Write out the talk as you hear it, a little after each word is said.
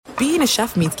being a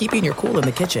chef means keeping your cool in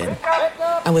the kitchen.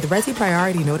 And with Resi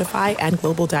Priority Notify and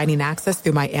Global Dining Access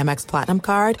through my Amex Platinum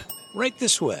card, right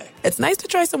this way. It's nice to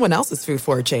try someone else's food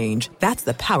for a change. That's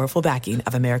the powerful backing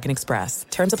of American Express.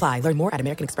 Terms apply. Learn more at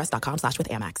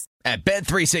americanexpress.com/withAmex. At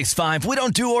Bet365, we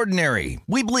don't do ordinary.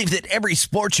 We believe that every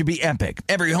sport should be epic.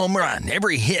 Every home run,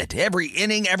 every hit, every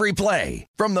inning, every play.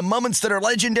 From the moments that are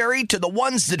legendary to the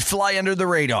ones that fly under the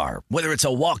radar. Whether it's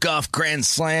a walk-off grand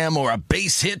slam or a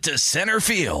base hit to center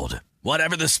field.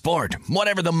 Whatever the sport,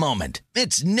 whatever the moment,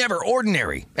 it's never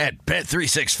ordinary at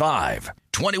Bet365.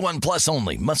 21 plus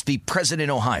only. Must be present in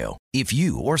Ohio. If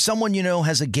you or someone you know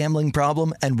has a gambling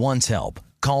problem and wants help,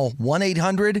 call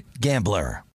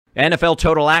 1-800-GAMBLER. NFL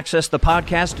Total Access, the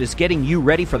podcast, is getting you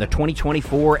ready for the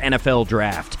 2024 NFL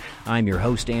Draft. I'm your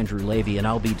host, Andrew Levy, and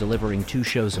I'll be delivering 2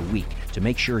 shows a week to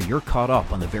make sure you're caught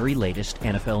up on the very latest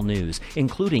NFL news,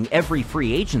 including every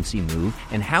free agency move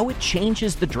and how it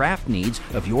changes the draft needs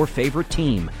of your favorite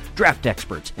team. Draft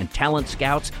experts and talent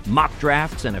scouts, mock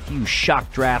drafts, and a few shock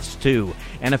drafts, too.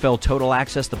 NFL Total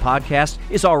Access, the podcast,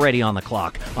 is already on the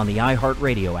clock on the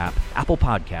iHeartRadio app, Apple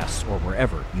Podcasts, or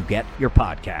wherever you get your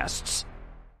podcasts.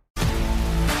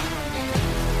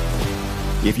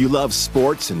 If you love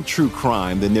sports and true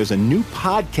crime, then there's a new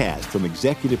podcast from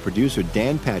executive producer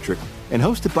Dan Patrick and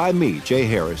hosted by me, Jay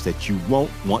Harris, that you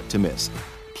won't want to miss.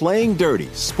 Playing Dirty: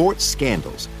 Sports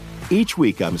Scandals. Each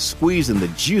week, I'm squeezing the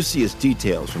juiciest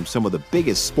details from some of the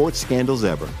biggest sports scandals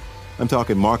ever. I'm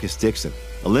talking Marcus Dixon,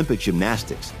 Olympic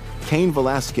gymnastics, Cain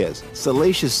Velasquez,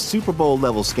 salacious Super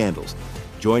Bowl-level scandals.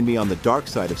 Join me on the dark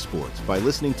side of sports by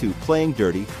listening to Playing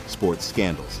Dirty: Sports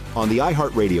Scandals on the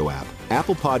iHeartRadio app,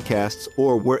 Apple Podcasts,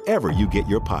 or wherever you get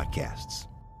your podcasts.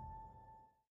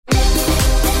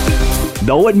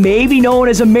 Though it may be known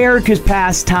as America's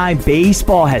pastime,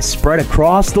 baseball has spread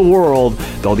across the world.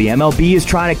 Though the MLB is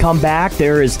trying to come back,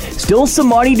 there is still some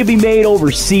money to be made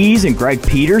overseas, and Greg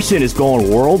Peterson is going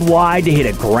worldwide to hit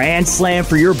a grand slam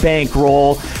for your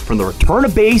bankroll. From the return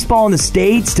of baseball in the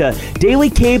States to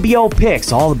daily KBO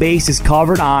picks, all the bases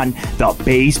covered on the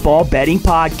Baseball Betting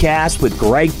Podcast with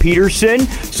Greg Peterson.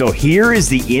 So here is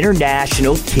the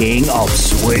International King of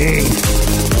Swing.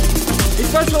 A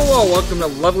special welcome to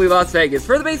lovely Las Vegas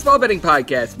for the Baseball Betting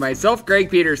Podcast. Myself, Greg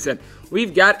Peterson.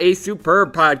 We've got a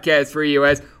superb podcast for you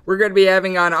as we're going to be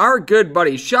having on our good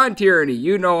buddy Sean Tierney.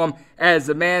 You know him as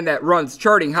the man that runs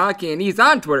Charting Hockey, and he's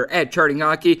on Twitter at Charting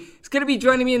Hockey. He's going to be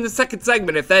joining me in the second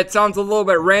segment. If that sounds a little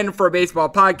bit random for a baseball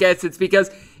podcast, it's because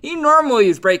he normally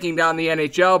is breaking down the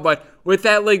NHL, but with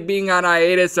that league being on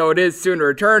hiatus, so it is soon to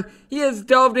return, he has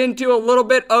delved into a little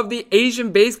bit of the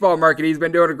Asian baseball market. He's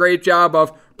been doing a great job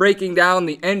of breaking down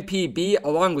the NPB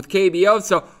along with KBO,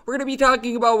 so we're going to be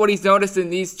talking about what he's noticed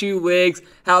in these two leagues,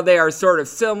 how they are sort of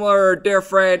similar,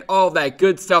 different, all that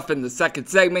good stuff in the second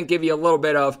segment, give you a little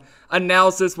bit of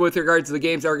analysis with regards to the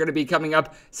games that are going to be coming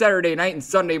up Saturday night and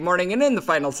Sunday morning, and in the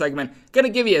final segment, going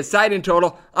to give you a side and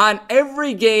total on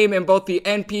every game in both the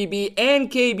NPB and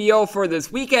KBO for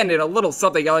this weekend, and a little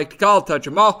something I like to call Touch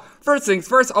 'em All. First things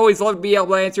first, always love to be able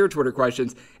to answer your Twitter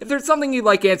questions. If there's something you'd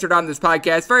like answered on this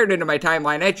podcast, fire it into my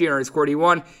timeline at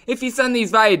GNRS41. If you send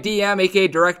these via DM, aka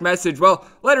direct message, well,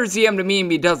 letters DM to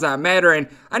me does not matter, and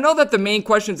I know that the main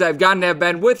questions I've gotten have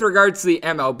been with regards to the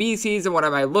MLB season, what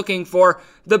am I looking for?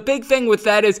 The big thing with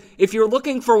that is, if you're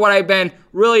looking for what I've been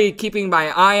really keeping my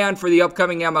eye on for the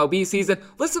upcoming MLB season,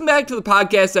 listen back to the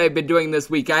podcast I've been doing this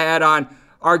week. I had on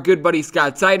our good buddy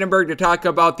Scott Seidenberg to talk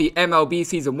about the MLB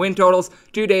season win totals.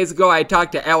 2 days ago, I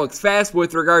talked to Alex Fast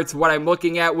with regards to what I'm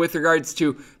looking at with regards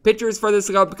to pitchers for this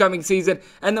upcoming season.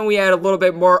 And then we had a little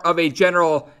bit more of a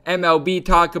general MLB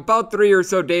talk about 3 or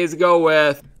so days ago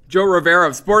with Joe Rivera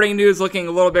of Sporting News, looking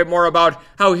a little bit more about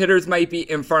how hitters might be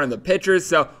in front of the pitchers.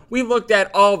 So we looked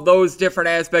at all of those different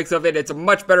aspects of it. It's a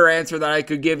much better answer than I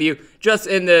could give you just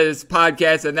in this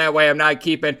podcast, and that way I'm not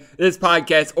keeping this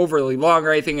podcast overly long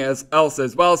or anything else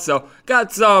as well. So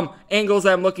got some angles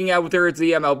I'm looking at with regards to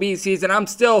the MLB season. I'm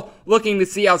still looking to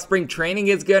see how spring training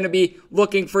is going to be,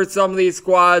 looking for some of these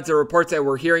squads or reports that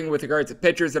we're hearing with regards to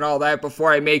pitchers and all that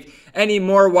before I make any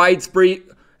more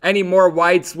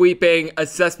wide-sweeping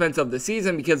assessments of the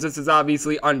season, because this is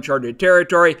obviously uncharted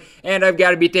territory, and I've got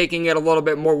to be taking it a little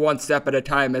bit more one step at a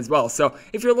time as well. So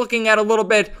if you're looking at a little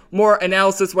bit more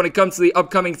analysis when it comes to the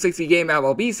upcoming 60-game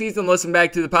MLB season, listen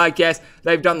back to the podcast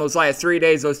that I've done those last 3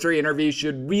 days. Those 3 interviews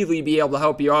should really be able to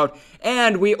help you out,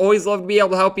 and we always love to be able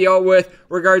to help you out with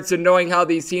regards to knowing how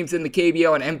these teams in the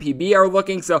KBO and MPB are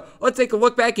looking. So let's take a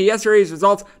look back at yesterday's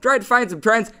results, try to find some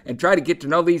trends, and try to get to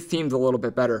know these teams a little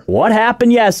bit better. What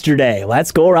happened yesterday?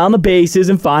 Let's go around the bases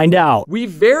and find out. We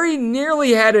very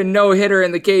nearly had a no-hitter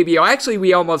in the KBO. Actually,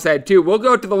 we almost had two. We'll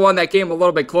go to the one that came a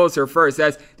little bit closer first,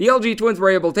 as the LG Twins were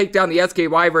able to take down the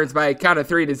SK Wyverns by a count of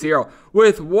 3-0.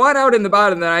 With one out in the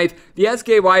bottom of the ninth, the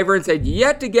SK Wyverns had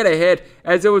yet to get a hit,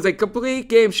 as it was a complete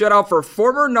game shutout for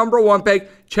former number one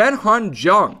pick Chen Hun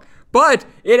Jung. But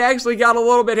it actually got a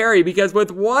little bit hairy, because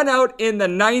with one out in the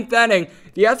ninth inning,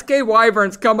 the SK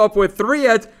Wyverns come up with 3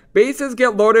 hits, bases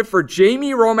get loaded for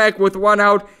Jamie Romack with one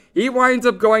out. He winds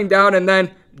up going down, and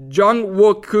then Jung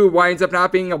Wook Koo winds up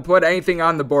not being able to put anything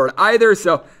on the board either,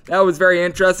 so that was very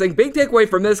interesting. Big takeaway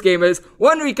from this game is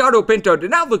Juan Ricardo Pinto did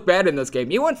not look bad in this game.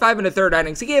 He went 5 1/3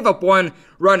 innings. He gave up 1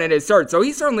 run in his start, so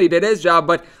he certainly did his job,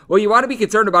 but what you want to be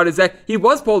concerned about is that he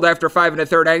was pulled after 5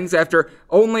 1/3 innings after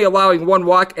only allowing 1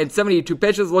 walk and 72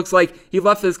 pitches. Looks like he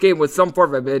left this game with some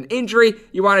form of an injury.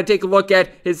 You want to take a look at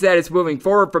his status moving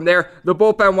forward from there. The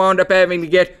bullpen wound up having to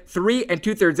get 3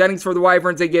 2/3 innings for the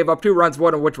Wyverns. They gave up 2 runs,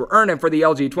 1 of which were earned, and for the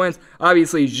LG Twins,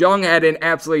 obviously Jung had an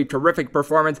absolutely terrific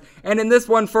performance, and in this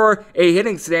one, for a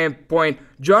hitting standpoint,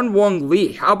 Jun Wong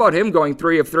Lee, how about him going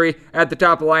 3 of 3 at the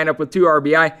top of the lineup with 2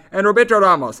 RBI? And Roberto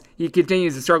Ramos, he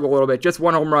continues to struggle a little bit, just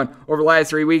 1 home run over the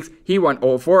last 3 weeks. He went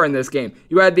 0-4 in this game.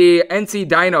 You had the NC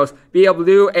Dinos be able to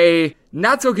do a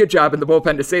not so good job in the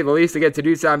bullpen, to say the least, against the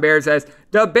Doosan Bears, as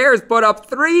the Bears put up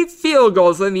 3 field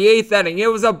goals in the 8th inning.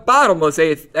 It was a bottomless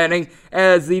 8th inning,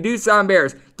 as the Doosan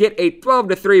Bears get a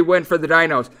 12-3 win for the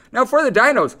Dinos. Now for the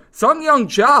Dinos, Sung Young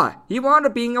Ja, he wound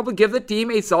up being able to give the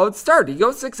team a solid start. He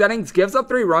goes 6 innings, gives up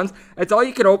 3 runs. That's all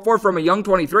you can hope for from a young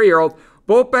 23-year-old.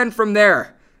 Bullpen from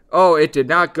there, oh, it did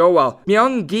not go well.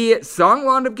 Myung-gi Sung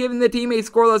wound up giving the team a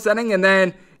scoreless inning, and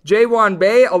then Jaewon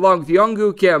Bae along with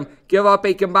Younggu Kim give up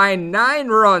a combined 9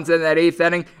 runs in that 8th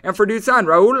inning. And for Doosan,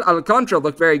 Raul Alcantara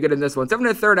looked very good in this one. 7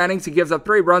 1/3 innings, he gives up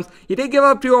 3 runs. He did give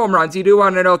up 2 home runs. You do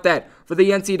want to note that. For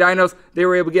the NC Dinos, they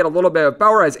were able to get a little bit of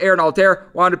power, as Aaron Altair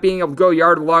wound up being able to go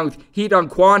yard along with Hee-Dun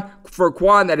Kwon. For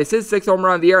Kwon, that is his 6th home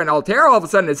run of the year, and Altair all of a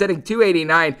sudden is hitting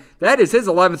 289. That is his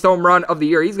 11th home run of the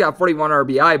year. He's got 41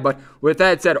 RBI, but with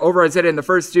that said, over his hit in the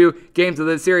first 2 games of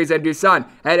this series, and Doosan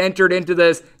had entered into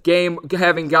this game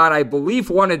having gone, I believe,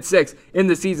 1-6 in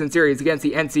the season series against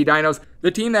the NC Dinos.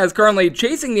 The team that is currently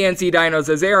chasing the NC Dinos,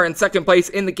 as they are in second place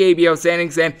in the KBO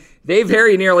standings, and they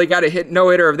very nearly got a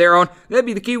no-hitter of their own. That'd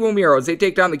be the Kiwoom Heroes. They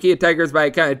take down the Kia Tigers by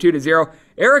a count of 2-0.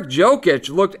 Eric Jokic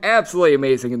looked absolutely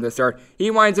amazing in this start. He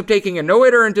winds up taking a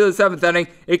no-hitter into the 7th inning.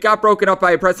 It got broken up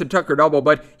by a Preston Tucker double,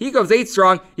 but he goes 8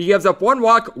 strong. He gives up 1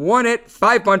 walk, 1 hit,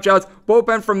 5 punch-outs.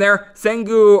 Bullpen from there,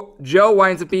 Sengu Joe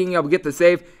winds up being able to get the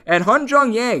save. And Hun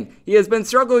Jung Yang, he has been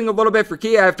struggling a little bit for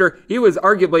Kia after he was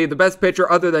arguably the best pitcher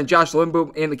other than Josh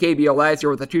Limboom in the KBO last year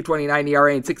with a 2.29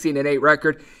 ERA and 16-8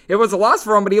 record. It was a loss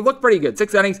for him, but he looked pretty good.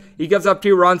 6 innings, he gives up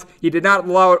 2 runs. He did not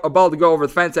allow a ball to go over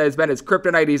the fence. That has been his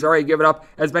kryptonite. He's already given up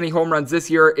as many home runs this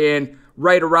year in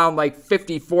right around like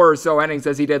 54 or so innings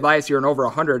as he did last year, and over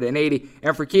 180.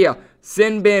 And for Kia,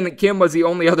 Sin Bin Kim was the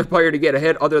only other player to get a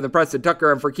hit other than Preston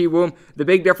Tucker. And for Kiwoom, the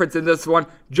big difference in this one,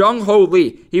 Jung Ho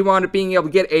Lee, he wound up being able to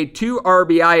get a 2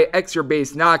 RBI extra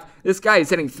base knock. This guy is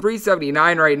hitting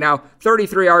 379 right now,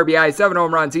 33 RBI, 7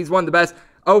 home runs. He's one of the best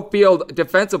outfield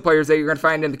defensive players that you're going to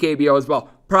find in the KBO as well.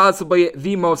 Possibly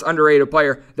the most underrated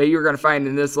player that you're going to find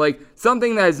in this league.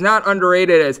 Something that is not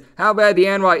underrated is how bad the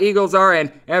Anwha Eagles are,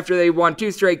 and after they won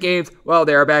 2 straight games, well,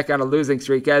 they are back on a losing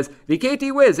streak, as the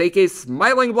KT Wiz, aka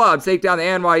Smiling Blobs, take down the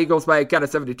Anwha Eagles by a count of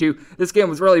 7-2. This game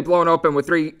was really blown open with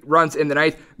 3 runs in the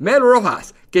ninth. Mel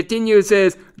Rojas continues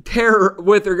his terror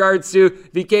with regards to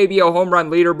the KBO home run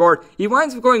leaderboard. He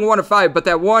winds up going 1 of 5, but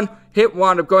that 1 hit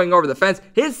wound up going over the fence.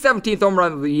 His 17th home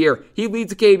run of the year. He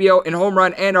leads the KBO in home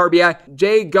run and RBI.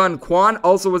 Jae-Gun Kwon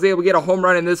also was able to get a home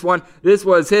run in this one. This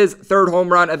was his 3rd home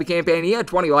run of the campaign. He had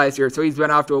 20 last year, so he's been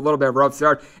off to a little bit of a rough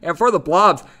start. And for the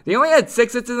Blobs, they only had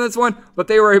 6 hits in this one, but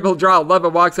they were able to draw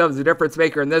 11 walks. That was a difference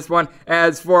maker in this one.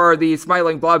 As for the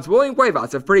Smiling Blobs, William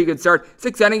Cuevas, a pretty good start.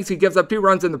 6 innings, he gives up 2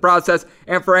 runs in the process.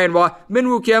 And for Anwha,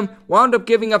 Minwoo Kim wound up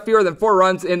giving up fewer than 4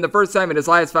 runs in the first time in his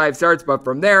last 5 starts, but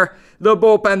from there, the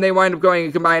bullpen, they wind up going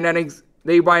in combined innings.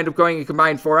 They wind up going in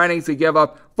combined 4 innings. They give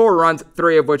up 4 runs,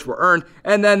 3 of which were earned.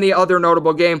 And then the other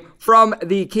notable game from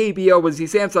the KBO was the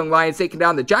Samsung Lions taking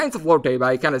down the Giants of Lotte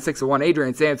by kind of 6-1.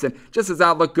 Adrian Sampson just does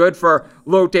not look good for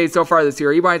Lotte so far this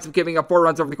year. He winds up giving up 4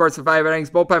 runs over the course of 5 innings.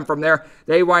 Bullpen from there,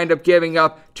 they wind up giving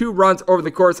up 2 runs over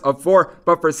the course of 4.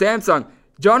 But for Samsung,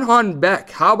 Jun-Hun Beck,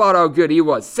 how about how good he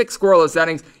was? 6 scoreless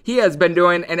innings. He has been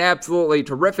doing an absolutely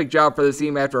terrific job for the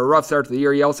team after a rough start to the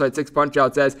year. He also had 6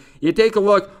 punch-outs. As you take a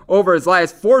look over his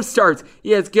last 4 starts, he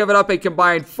has given up a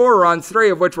combined 4 runs, 3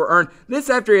 of which were earned.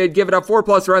 This after he had given up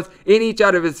 4+ runs in each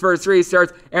out of his first 3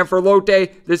 starts. And for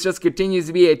Lotte, this just continues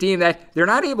to be a team that they're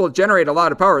not able to generate a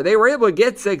lot of power. They were able to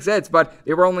get 6 hits, but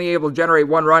they were only able to generate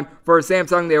 1 run. For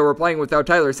Samsung, they were playing without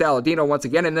Tyler Saladino once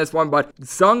again in this one, but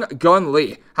Sung Gun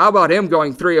Lee, how about him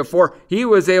going 3 of 4? He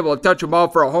was able to touch a ball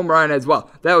for a home run as well.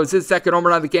 That was his second home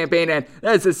run of the campaign, and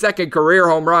that is his second career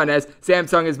home run, as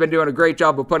Samsung has been doing a great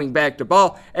job of putting back to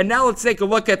ball. And now let's take a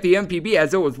look at the MPB,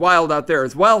 as it was wild out there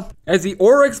as well, as the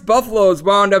Oryx Buffaloes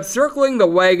wound up circling the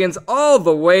wagons all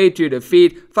the way to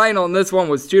defeat. Final in this one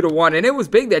was 2-1, and it was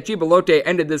big that Chiba Lotte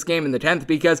ended this game in the 10th,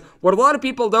 because what a lot of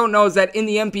people don't know is that in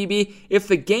the MPB, if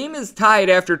the game is tied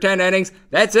after 10 innings,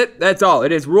 that's it, that's all.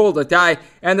 It is ruled a tie,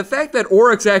 and the fact that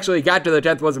Oryx actually got to the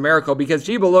 10th was a miracle, because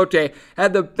Chiba Lotte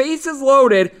had the bases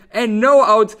loaded and no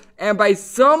outs, and by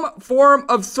some form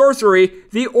of sorcery,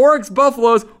 the Oryx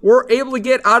Buffaloes were able to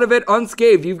get out of it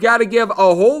unscathed. You've got to give a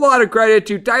whole lot of credit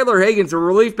to Tyler Higgins, a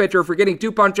relief pitcher, for getting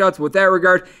 2 punch-outs with that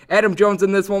regard. Adam Jones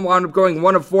in this one wound up going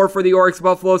 1 of 4 for the Oryx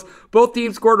Buffaloes. Both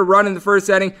teams scored a run in the first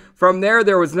inning. From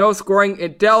there was no scoring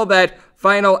until that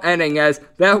final inning, as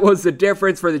that was the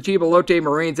difference for the Chiba Lotte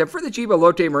Marines. And for the Chiba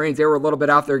Lotte Marines, they were a little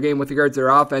bit off their game with regards to their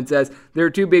offense, as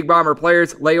their 2 big bomber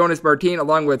players, Leonis Martin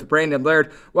along with Brandon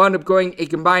Laird, wound up going a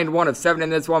combined 1 of 7 in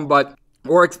this one, but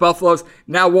Oryx Buffaloes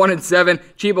now 1-7.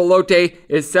 Chiba Lotte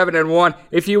is 7-1.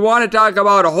 If you want to talk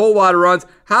about a whole lot of runs,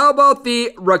 how about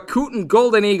the Rakuten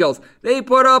Golden Eagles? They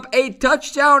put up a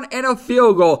touchdown and a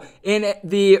field goal in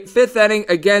the 5th inning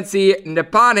against the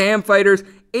Nippon Ham Fighters.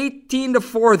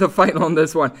 18-4 the final in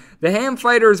this one. The Ham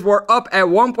Fighters were up at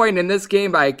one point in this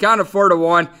game by a count of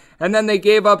 4-1, and then they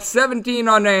gave up 17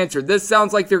 unanswered. This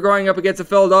sounds like they're going up against the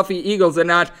Philadelphia Eagles and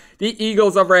not the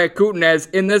Eagles of Rakuten, as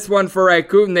in this one for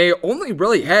Rakuten, they only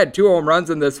really had 2 home runs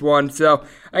in this one. So,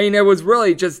 it was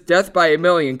really just death by a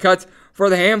million cuts. For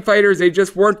the Ham Fighters, they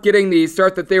just weren't getting the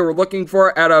start that they were looking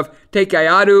for out of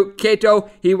Takayadu Kato.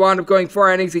 He wound up going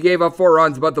 4 innings. He gave up 4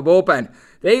 runs, but the bullpen,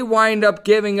 they wind up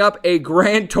giving up a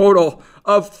grand total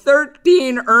of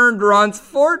 13 earned runs,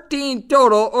 14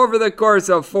 total over the course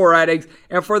of 4 innings.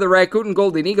 And for the Rakuten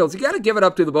Golden Eagles, you got to give it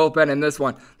up to the bullpen in this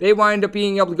one. They wind up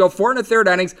being able to go 4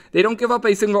 1/3 innings. They don't give up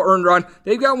a single earned run.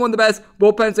 They've got one of the best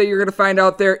bullpens that you're going to find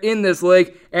out there in this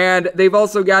league. And they've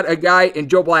also got a guy in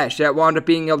Joe Blash that wound up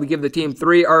being able to give the team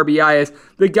 3 RBIs.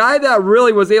 The guy that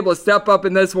really was able to step up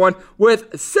in this one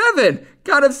with 7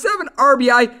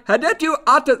 RBI, Hidetu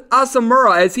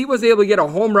Asamura, as he was able to get a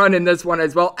home run in this one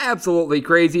as well. Absolutely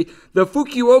crazy. The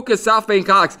Fukuoka SoftBank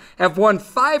Hawks have won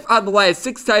 5 out of the last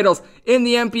 6 titles in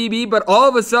the MPB, but all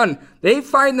of a sudden, they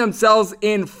find themselves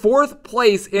in 4th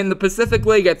place in the Pacific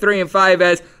League at 3-5,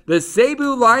 as the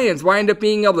Cebu Lions wind up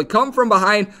being able to come from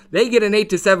behind. They get an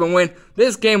 8-7 win.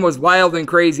 This game was wild and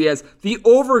crazy, as the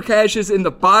over cashes in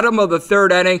the bottom of the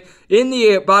 3rd inning. In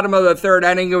the bottom of the 3rd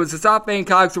inning, it was the SoftBank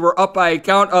Hawks who were up by a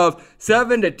count of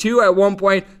 7-2 at one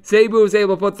point. Cebu was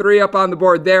able to put 3 up on the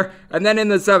board there. And then in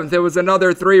the 7th, there was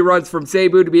another 3 runs from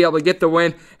Cebu to be able to get the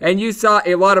win. And you saw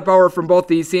a lot of power from both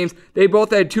these teams. They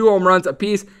both had 2 home runs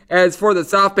apiece. As for the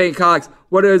SoftBank Hawks,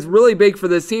 what is really big for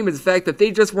this team is the fact that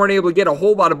they just weren't able to get a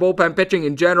whole lot of bullpen pitching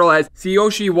in general. As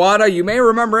Tsuyoshi Wada, you may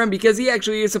remember him because he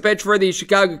actually used to pitch for the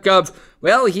Chicago Cubs.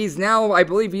 Well, he's now, I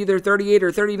believe, either 38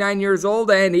 or 39 years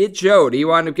old, and it showed. He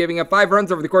wound up giving up 5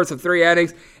 runs over the course of 3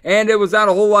 innings, and it was not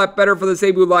a whole lot better for the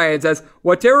Cebu Lions, as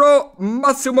Wataru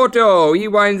Matsumoto, he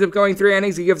winds up going 3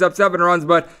 innings, he gives up 7 runs,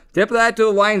 but tip of that to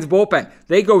the Lions bullpen.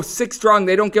 They go 6 strong,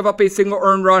 they don't give up a single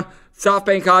earned run.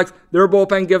 SoftBank Hawks, their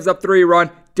bullpen gives up 3 run.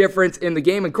 Difference in the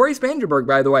game. And Corey Spangenberg,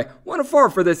 by the way, 1 of 4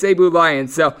 for the Cebu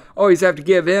Lions. So always have to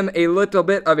give him a little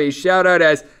bit of a shout out,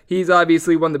 as he's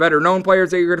obviously one of the better known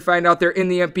players that you're going to find out there in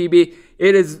the MPB.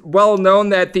 It is well known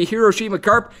that the Hiroshima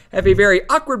Carp have a very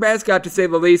awkward mascot, to say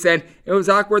the least, and it was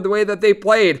awkward the way that they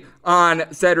played on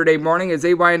Saturday morning, as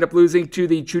they wind up losing to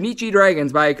the Chunichi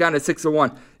Dragons by a count of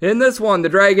 6-1. In this one, the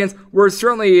Dragons were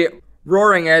certainly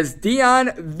roaring, as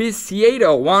Dion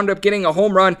Viciedo wound up getting a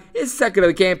home run, his second of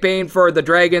the campaign for the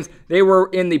Dragons. They were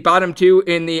in the bottom 2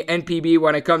 in the NPB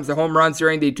when it comes to home runs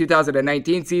during the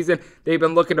 2019 season. They've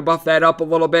been looking to buff that up a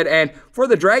little bit, and for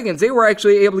the Dragons, they were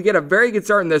actually able to get a very good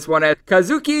start in this one, as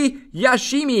Kazuki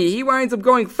Yashimi, he winds up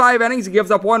going 5 innings, he gives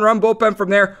up 1 run, bullpen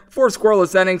from there, 4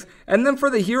 scoreless innings. And then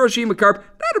for the Hiroshima Carp,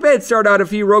 not a bad start out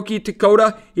of Hiroki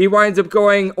Takota. He winds up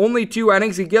going only 2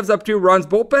 innings, he gives up 2 runs,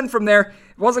 bullpen from there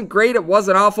wasn't great, it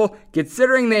wasn't awful.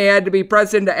 Considering they had to be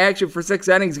pressed into action for 6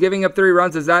 innings, giving up 3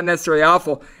 runs is not necessarily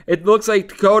awful. It looks like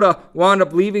Dakota wound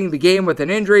up leaving the game with an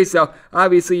injury, so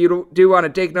obviously you do want to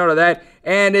take note of that.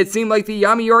 And it seemed like the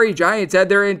Yomiuri Giants had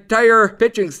their entire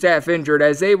pitching staff injured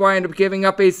as they wind up giving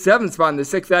up a 7th spot in the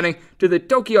 6th inning to the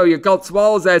Tokyo Yakult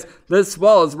Swallows, as the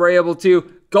Swallows were able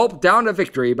to gulp down a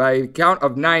victory by a count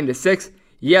of 9-6.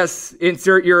 Yes,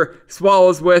 insert your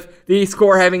Swallows with the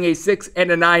score having a 6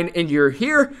 and a 9 in your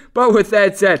here. But with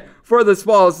that said, for the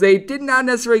Swallows, they did not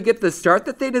necessarily get the start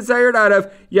that they desired out of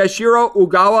Yashiro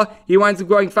Ugawa. He winds up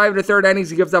going 5 1/3 innings.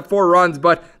 He gives up 4 runs,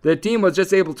 but the team was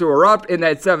just able to erupt in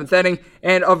that 7th inning.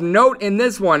 And of note in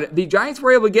this one, the Giants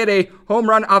were able to get a home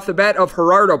run off the bat of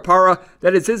Gerardo Parra.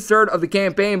 That is his 3rd of the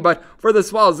campaign, but for the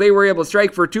Swallows, they were able to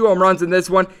strike for 2 home runs in this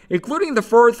one, including the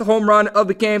 4th home run of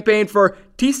the campaign for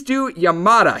Tistu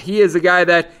Yamada. He is a guy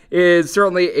that is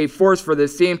certainly a force for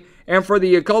this team. And for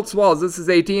the Yakult Swallows, this is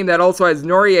a team that also has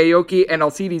Nori Aoki and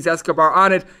Alcides Escobar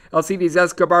on it. Alcides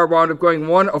Escobar wound up going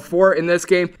 1 of 4 in this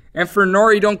game. And for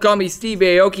Nori, don't call me Steve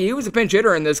Aoki, he was a pinch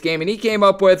hitter in this game, and he came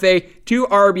up with a 2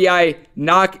 RBI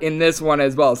knock in this one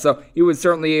as well. So he was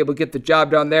certainly able to get the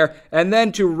job done there. And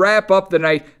then to wrap up the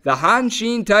night, the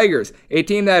Hanshin Tigers, a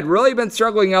team that had really been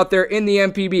struggling out there in the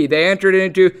MPB. They entered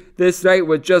into this night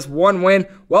with just 1 win.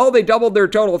 Well, they doubled their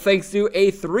total thanks to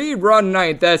a 3-run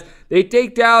ninth as they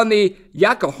take down the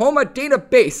Yokohama Data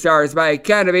Bay Stars by a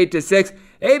count of 8-6.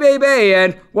 Hey, baby,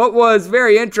 and what was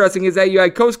very interesting is that you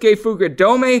had Kosuke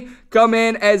Fukudome come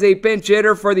in as a pinch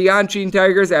hitter for the Hanshin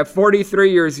Tigers at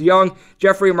 43 years young.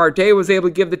 Jeffrey Marte was able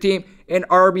to give the team an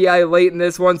RBI late in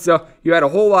this one, so you had a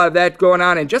whole lot of that going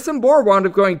on. And Justin Bohr wound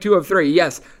up going 2 of 3.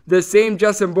 Yes, the same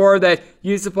Justin Bohr that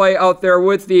used to play out there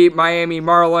with the Miami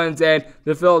Marlins and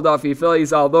the Philadelphia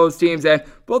Phillies, all those teams. And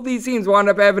both these teams wound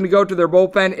up having to go to their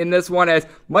bullpen in this one as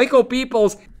Michael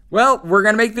Peoples, well, we're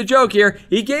going to make the joke here.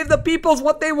 He gave the Peoples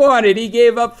what they wanted. He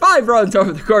gave up 5 runs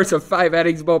over the course of 5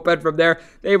 innings. Bullpen from there,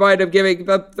 they wind up giving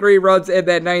up 3 runs in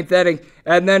that 9th inning.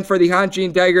 And then for the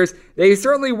Hanshin Tigers, they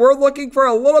certainly were looking for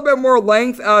a little bit more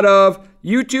length out of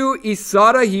Yutu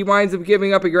Isada. He winds up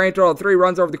giving up a grand total of 3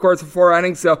 runs over the course of 4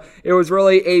 innings, so it was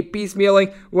really a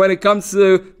piecemealing when it comes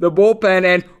to the bullpen.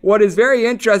 And what is very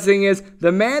interesting is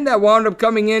the man that wound up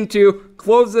coming in to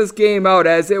close this game out,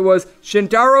 as it was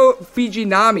Shintaro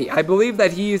Fujinami. I believe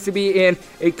that he used to be in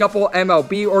a couple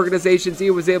MLB organizations.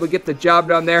 He was able to get the job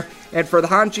done there. And for the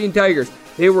Hanshin Tigers,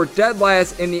 they were dead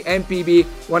last in the NPB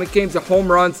when it came to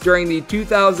home runs during the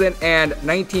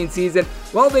 2019 season.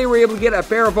 Well, they were able to get a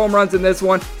pair of home runs in this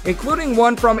one, including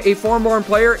one from a foreign-born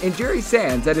player in Jerry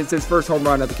Sands. That is his first home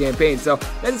run of the campaign. So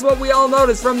that is what we all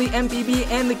noticed from the NPB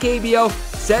and the KBO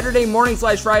Saturday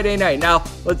morning/Friday night. Now,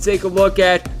 let's take a look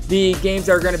at the games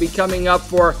that are going to be coming up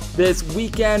for this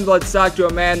weekend. Let's talk to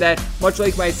a man that, much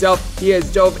like myself, he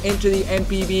has dove into the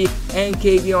NPB and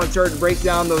KBO and started to break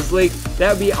down those leagues.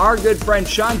 That would be our good friend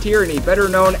Sean Tierney, better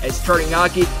known as Charting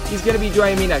Hockey. He's going to be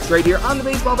joining me next right here on the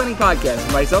Baseball Betting Podcast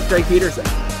with myself, Greg Peterson.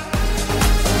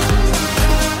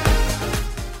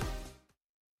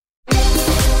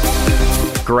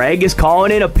 Greg is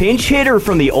calling in a pinch hitter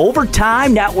from the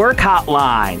Overtime Network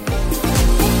hotline.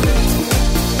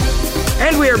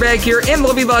 And we are back here in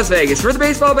lovely Las Vegas for the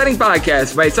Baseball Betting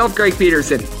Podcast. Myself, Greg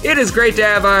Peterson. It is great to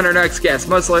have on our next guest.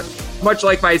 Much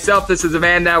like myself, this is a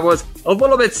man that was a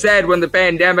little bit sad when the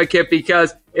pandemic hit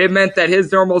because it meant that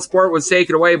his normal sport was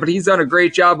taken away, but he's done a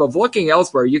great job of looking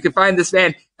elsewhere. You can find this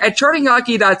man at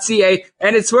chartinghockey.ca,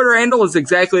 and his Twitter handle is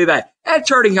exactly that, at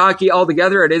chartinghockey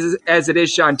altogether. It is as it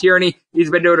is Sean Tierney.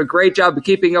 He's been doing a great job of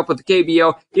keeping up with the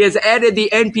KBO. He has added the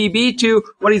NPB to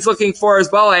what he's looking for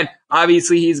as well, and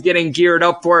obviously he's getting geared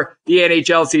up for the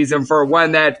NHL season for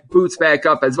when that boots back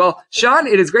up as well. Sean,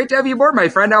 it is great to have you aboard, my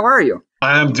friend. How are you?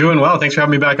 I'm doing well. Thanks for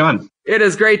having me back on. It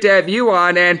is great to have you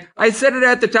on, and I said it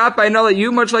at the top, I know that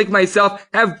you, much like myself,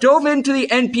 have dove into the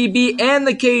NPB and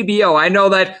the KBO. I know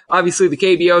that, obviously, the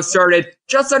KBO started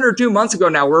just under 2 months ago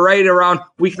now. We're right around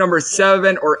week number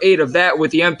 7 or 8 of that with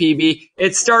the NPB.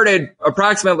 It started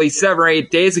approximately 7 or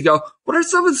 8 days ago. What are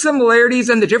some of the similarities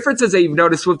and the differences that you've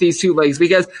noticed with these two leagues?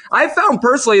 Because I found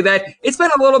personally that it's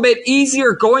been a little bit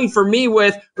easier going for me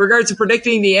with regards to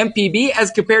predicting the NPB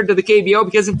as compared to the KBO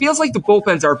because it feels like the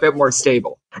bullpens are a bit more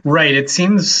stable. Right. It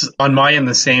seems on my end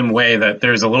the same way that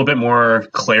there's a little bit more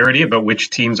clarity about which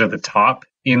teams are the top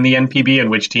in the NPB and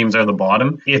which teams are the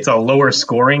bottom. It's a lower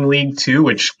scoring league too,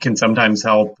 which can sometimes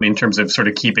help in terms of sort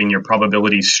of keeping your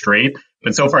probabilities straight.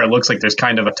 But so far it looks like there's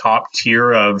kind of a top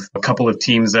tier of a couple of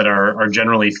teams that are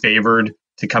generally favored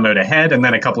to come out ahead, and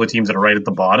then a couple of teams that are right at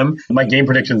the bottom. My game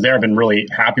predictions there I've been really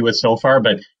happy with so far,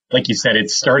 but like you said, it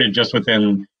started just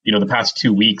within, the past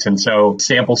 2 weeks. And so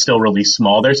sample's still really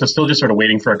small there. So still just sort of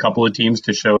waiting for a couple of teams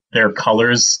to show their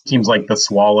colors. Teams like the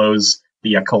Swallows,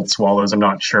 the Yakult Swallows, I'm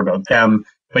not sure about them.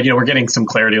 But, we're getting some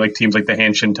clarity, like teams like the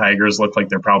Hanshin Tigers look like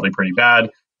they're probably pretty bad.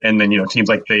 And then, teams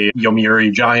like the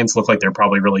Yomiuri Giants look like they're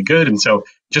probably really good. And so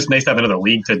just nice to have another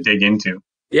league to dig into.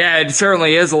 Yeah, it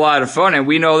certainly is a lot of fun. And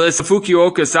we know this. The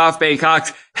Fukuoka SoftBank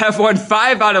Hawks have won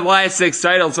 5 out of the last 6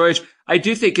 titles, which I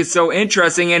do think is so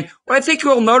interesting. And what I think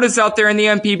you'll notice out there in the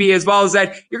MPB as well is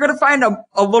that you're going to find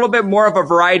a little bit more of a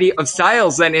variety of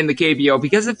styles than in the KBO,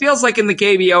 because it feels like in the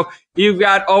KBO, you've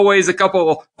got always a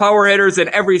couple power hitters in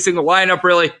every single lineup,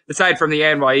 really, aside from the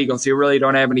Anwar Eagles. You really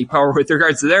don't have any power with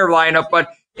regards to their lineup, but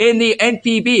in the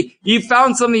NPB, you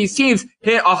found some of these teams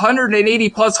hit 180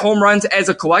 plus home runs as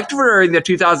a collective during the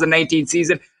 2019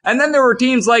 season. And then there were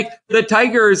teams like the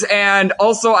Tigers and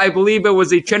also I believe it was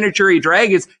the Chinichiri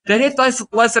Dragons that hit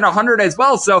less than 100 as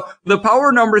well. So the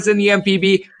power numbers in the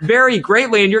NPB vary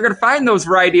greatly, and you're going to find those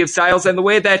variety of styles and the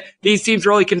way that these teams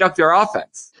really conduct their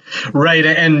offense. Right.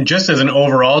 And just as an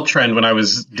overall trend, when I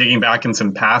was digging back in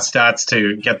some past stats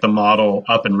to get the model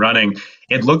up and running,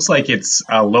 it looks like it's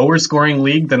a lower scoring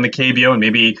league than the KBO, and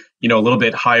maybe, a little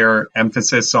bit higher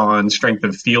emphasis on strength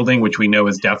of fielding, which we know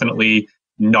is definitely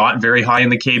not very high in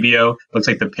the KBO. Looks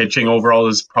like the pitching overall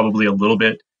is probably a little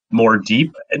bit more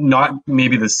deep, not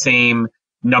maybe the same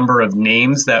number of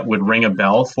names that would ring a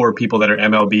bell for people that are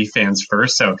MLB fans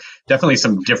first. So definitely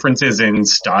some differences in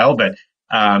style, but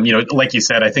like you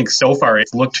said, I think so far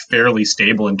it's looked fairly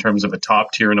stable in terms of a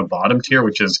top tier and a bottom tier,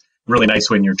 which is really nice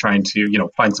when you're trying to,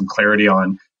 find some clarity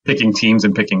on picking teams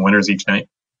and picking winners each night.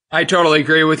 I totally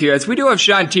agree with you, as we do have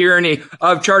Sean Tierney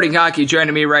of Charting Hockey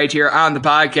joining me right here on the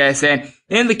podcast. And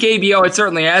in the KBO, it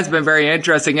certainly has been very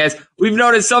interesting, as we've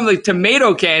noticed some of the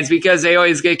tomato cans, because they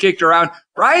always get kicked around,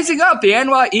 rising up. The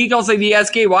Anwar Eagles and the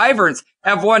SK Wyverns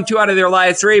have won 2 out of their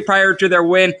last 3 prior to their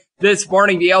win this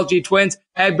morning. The LG Twins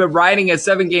had been riding a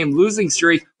 7-game losing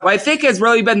streak. What I think has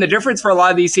really been the difference for a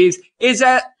lot of these teams is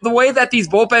that the way that these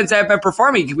bullpens have been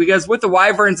performing, because with the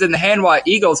Wyverns and the Hanwha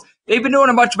Eagles, they've been doing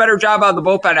a much better job out of the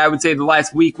bullpen, I would say, the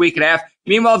last week and a half.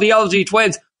 Meanwhile, the LG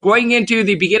Twins, going into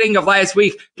the beginning of last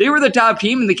week, they were the top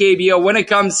team in the KBO when it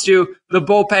comes to the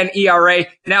bullpen ERA.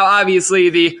 Now, obviously,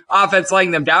 the offense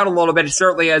laying them down a little bit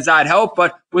certainly has not helped.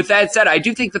 But with that said, I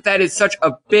do think that is such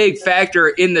a big factor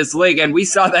in this league. And we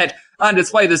saw that on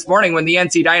display this morning when the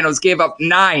NC Dinos gave up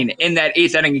 9 in that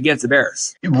 8th inning against the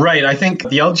Bears. Right. I think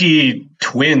the LG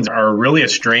Twins are really a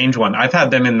strange one. I've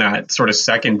had them in that sort of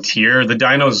second tier. The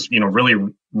Dinos,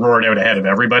 really roared out ahead of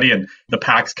everybody, and the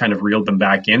Packs kind of reeled them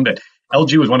back in. But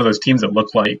LG was one of those teams that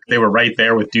looked like they were right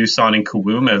there with Doosan and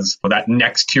Kowloon as that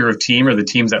next tier of team, or the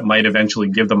teams that might eventually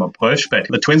give them a push. But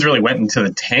the Twins really went into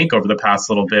the tank over the past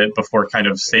little bit before kind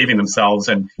of saving themselves.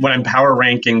 And when I'm power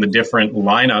ranking the different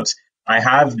lineups, I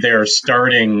have their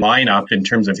starting lineup in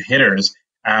terms of hitters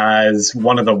as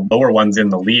one of the lower ones in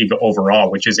the league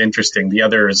overall, which is interesting. The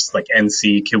others like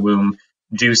NC, Kowloon,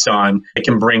 Doosan, they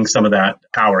can bring some of that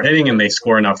power hitting and they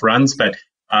score enough runs. But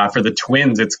for the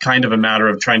Twins, it's kind of a matter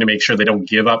of trying to make sure they don't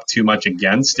give up too much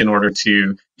against in order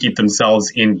to keep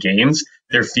themselves in games.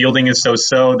 Their fielding is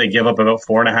so-so. They give up about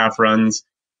 4.5 runs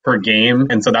per game.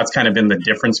 And so that's kind of been the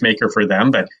difference maker for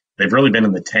them. But they've really been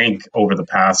in the tank over the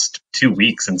past 2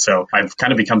 weeks. And so I've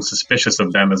kind of become suspicious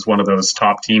of them as one of those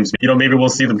top teams. Maybe we'll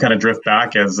see them kind of drift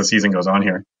back as the season goes on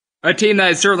here. A team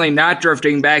that is certainly not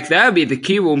drifting back, that would be the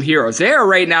Kowloon Heroes. They are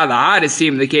right now the hottest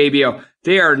team in the KBO.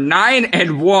 They are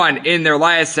 9-1 in their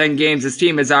last 10 games. This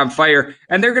team is on fire,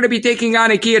 and they're going to be taking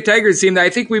on a Kia Tigers team that I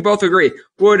think we both agree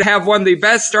would have one of the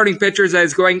best starting pitchers that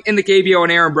is going in the KBO,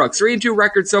 and Aaron Brooks. 3-2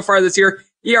 record so far this year.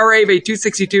 ERA of a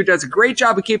 2.62, does a great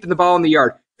job of keeping the ball in the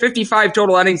yard. 55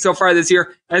 total innings so far this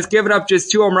year, has given up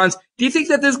just 2 home runs. Do you think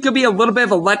that this could be a little bit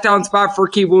of a letdown spot for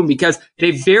Kowloon, because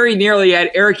they very nearly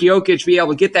had Eric Jokic be able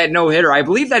to get that no-hitter? I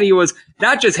believe that he was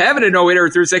not just having a no-hitter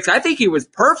through 6, I think he was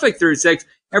perfect through 6.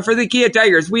 And for the Kia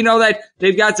Tigers, we know that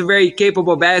they've got some very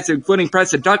capable bats, including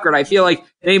Preston Tucker, and I feel like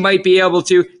they might be able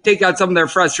to take out some of their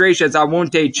frustrations on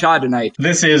Wontae Cha tonight.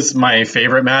 This is my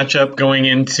favorite matchup going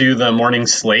into the morning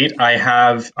slate.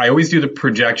 I always do the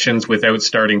projections without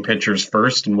starting pitchers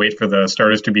first and wait for the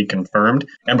starters to be confirmed.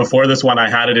 And before this one, I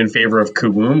had it in favor of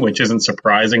Kowloon, which isn't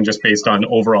surprising just based on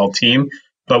overall team.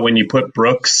 But when you put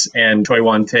Brooks and Choi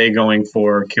Won-tae going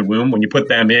for Kowloon, when you put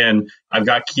them in, I've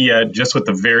got Kia just with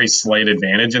a very slight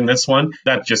advantage in this one.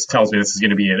 That just tells me this is going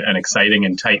to be an exciting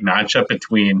and tight matchup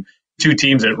between two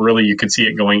teams that really you could see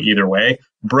it going either way.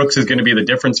 Brooks is going to be the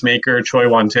difference maker. Choi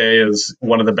Wante is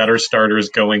one of the better starters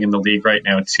going in the league right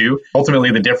now, too.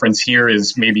 Ultimately, the difference here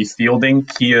is maybe fielding.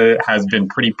 Kia has been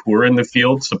pretty poor in the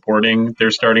field, supporting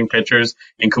their starting pitchers,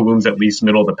 and Kawum's at least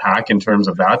middle of the pack in terms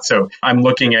of that. So I'm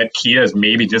looking at Kia as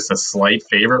maybe just a slight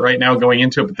favorite right now going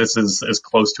into it, but this is as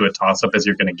close to a toss-up as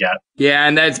you're going to get. Yeah,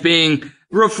 and that's being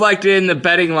reflected in the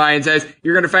betting lines, as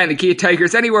you're going to find the Kia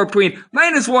Tigers anywhere between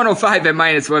minus 105 and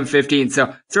minus 115.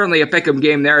 So certainly a pick'em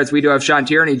game there, as we do have Sean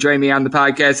Tierney join me on the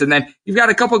podcast. And then you've got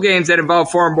a couple games that involve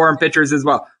foreign-born pitchers as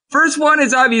well. First one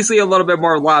is obviously a little bit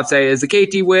more lopsided, as the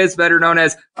KT Wiz, better known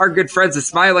as our good friends the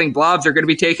Smiling Blobs, are going to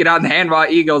be taking on the Hanwha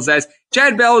Eagles, as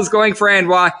Chad Bell is going for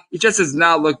Hanwha. He just has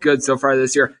not looked good so far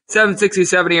this year.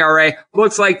 7.67 ERA.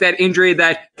 Looks like that injury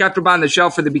that kept him on the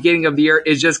shelf for the beginning of the year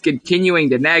is just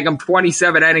continuing to nag him.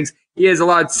 27 innings. He has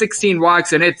allowed 16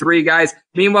 walks and hit 3 guys.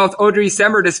 Meanwhile, with Audrey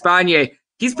Semmer Despagne,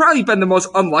 he's probably been the most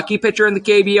unlucky pitcher in the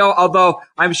KBO, although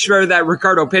I'm sure that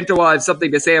Ricardo Pinto will have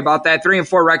something to say about that.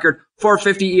 3-4 record,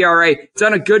 4.50 ERA. He's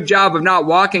done a good job of not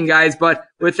walking guys, but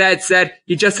with that said,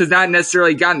 he just has not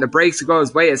necessarily gotten the breaks to go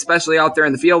his way, especially out there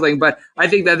in the fielding. But I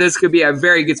think that this could be a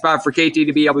very good spot for KT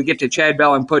to be able to get to Chad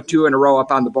Bell and put 2 in a row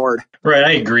up on the board. Right,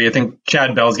 I agree. I think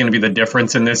Chad Bell is going to be the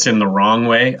difference in this in the wrong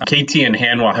way. KT and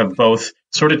Hanwha have both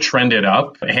sort of trended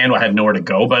up. Hanwha had nowhere to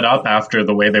go but up after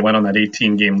the way they went on that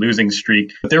 18-game losing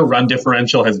streak. But their run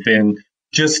differential has been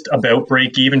just about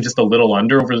break even, just a little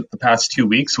under over the past 2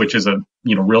 weeks, which is a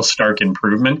real stark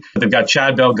improvement. They've got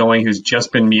Chad Bell going, who's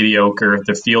just been mediocre.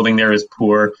 The fielding there is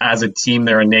poor. As a team,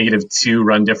 they're a -2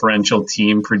 run differential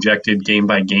team projected game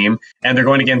by game. And they're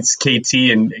going against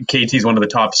KT, and KT is one of the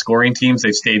top scoring teams.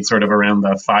 They've stayed sort of around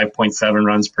the 5.7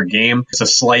 runs per game. It's a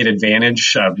slight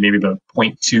advantage, maybe about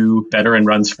 0.2 better in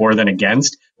runs for than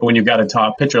against. But when you've got a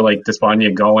top pitcher like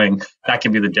Despagne going, that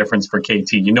can be the difference for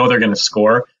KT. You know they're going to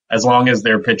score. As long as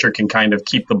their pitcher can kind of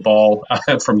keep the ball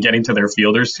from getting to their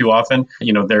fielders too often,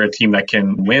 they're a team that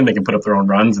can win. They can put up their own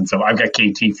runs. And so I've got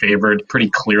KT favored pretty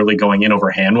clearly going in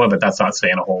over Hanwha, but that's not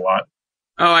saying a whole lot.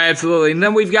 Oh, absolutely. And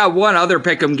then we've got one other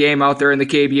pick'em game out there in the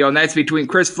KBO, and that's between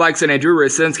Chris Flexen and Drew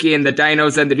Rosinski and the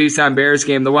Dinos and the Doosan Bears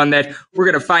game, the one that we're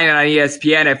going to find on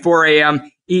ESPN at 4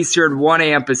 a.m. Eastern, 1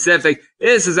 a.m. Pacific.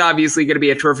 This is obviously going to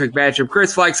be a terrific matchup.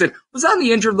 Chris Flexen was on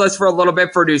the injured list for a little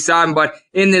bit for Doosan, but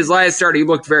in his last start, he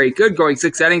looked very good, going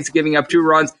 6 innings, giving up 2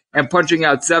 runs, and punching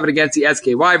out 7 against the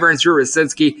SK Wyverns. Drew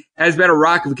Rosinski has been a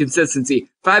rock of consistency.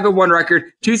 5-1 record,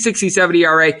 2.67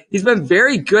 ERA. He's been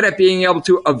very good at being able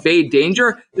to evade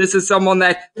danger. This is someone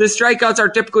that the strikeouts are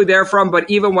typically there from, but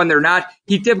even when they're not,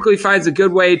 he typically finds a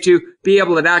good way to be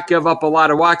able to not give up a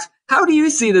lot of walks. How do you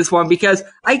see this one? Because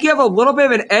I give a little bit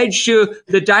of an edge to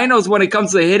the Dinos when it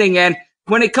comes to the hitting end.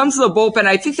 When it comes to the bullpen,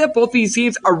 I think that both these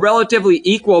teams are relatively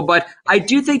equal, but I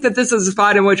do think that this is a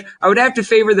spot in which I would have to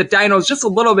favor the Dinos just a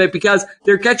little bit because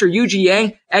their catcher, Yuji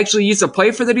Yang, actually used to play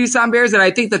for the Doosan Bears, and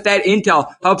I think that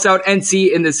intel helps out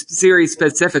NC in this series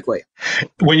specifically.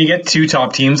 When you get 2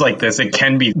 top teams like this, it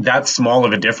can be that small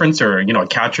of a difference, or, a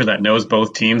catcher that knows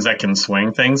both teams that can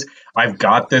swing things. I've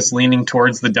got this leaning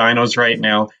towards the Dinos right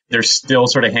now. They're still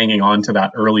sort of hanging on to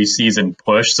that early season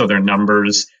push, so their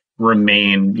numbers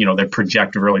remain, they're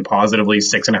projected really positively,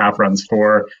 6.5 runs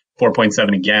for,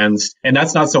 4.7 against. And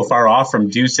that's not so far off from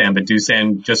Doosan, but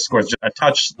Doosan just scores just a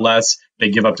touch less. They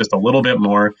give up just a little bit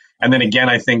more. And then again,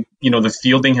 I think, the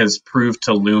fielding has proved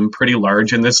to loom pretty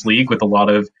large in this league with a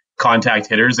lot of contact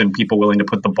hitters and people willing to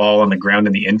put the ball on the ground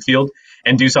in the infield.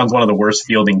 And Doosan's one of the worst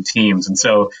fielding teams. And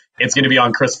so it's going to be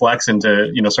on Chris Flexen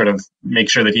to, sort of make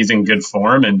sure that he's in good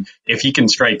form. And if he can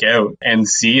strike out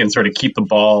NC and sort of keep the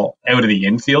ball out of the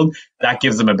infield, that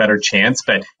gives them a better chance.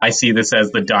 But I see this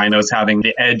as the Dinos having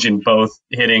the edge in both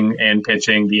hitting and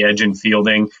pitching, the edge in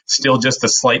fielding, still just a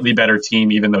slightly better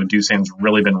team, even though Doosan's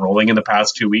really been rolling in the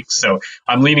past 2 weeks. So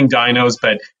I'm leaning Dinos,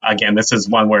 but again, this is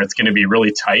one where it's going to be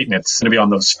really tight and it's going to be on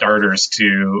those starters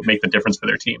to make the difference for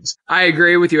their teams. I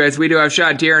agree with you, as we do have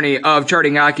Sean Tierney of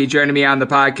Charting Hockey joining me on the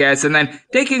podcast. And then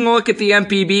taking a look at the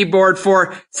MPB board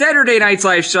for Saturday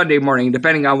night/Sunday morning,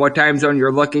 depending on what time zone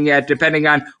you're looking at, depending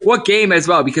on what game as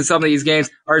well, because some of these games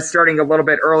are starting a little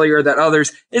bit earlier than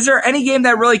others. Is there any game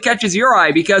that really catches your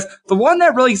eye? Because the one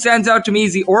that really stands out to me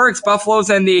is the Oryx Buffaloes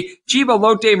and the Chiba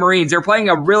Lotte Marines. They're playing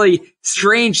a really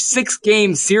strange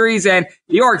 6-game series, and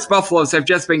the Oryx Buffaloes have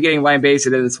just been getting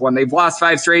lambasted in this one. They've lost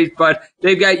 5 straight, but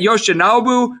they've got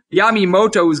Yoshinobu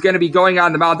Yamamoto, who's going to be going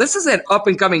on the mound. This is an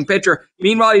up-and-coming pitcher.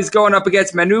 Meanwhile, he's going up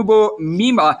against Manabu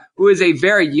Mima, who is a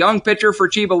very young pitcher for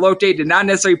Chiba Lotte, did not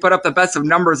necessarily put up the best of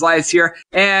numbers last year.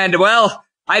 And, well,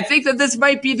 I think that this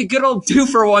might be the good old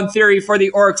 2-for-1 theory for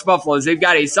the Oryx Buffaloes. They've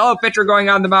got a solid pitcher going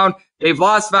on the mound. They've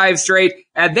lost 5 straight,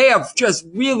 and they have just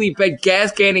really been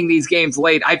gas-canning these games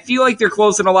late. I feel like they're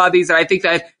close in a lot of these, and I think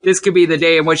that this could be the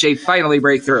day in which they finally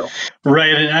break through.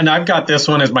 Right, and I've got this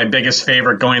one as my biggest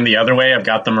favorite going the other way. I've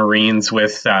got the Marines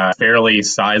with a fairly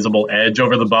sizable edge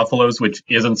over the Buffaloes, which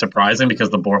isn't surprising because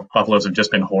the Buffaloes have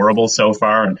just been horrible so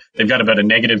far. And they've got about a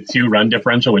 -2 run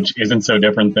differential, which isn't so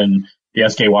different than the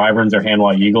SK Wyverns or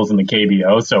Hanwha Eagles in the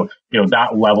KBO. So,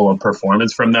 that level of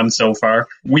performance from them so far.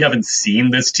 We haven't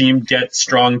seen this team get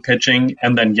strong pitching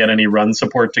and then get any run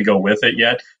support to go with it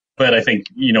yet. But I think,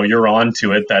 you're on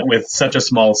to it that with such a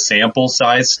small sample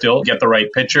size still, get the right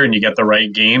pitcher and you get the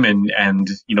right game. And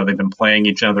they've been playing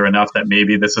each other enough that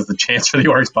maybe this is the chance for the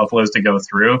Oryx Buffaloes to go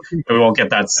through. We won't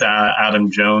get that Adam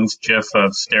Jones gif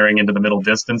of staring into the middle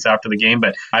distance after the game.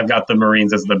 But I've got the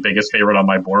Marines as the biggest favorite on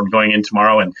my board going in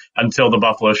tomorrow. And until the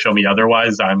Buffaloes show me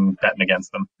otherwise, I'm betting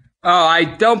against them. Oh, I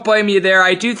don't blame you there.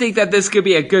 I do think that this could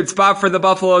be a good spot for the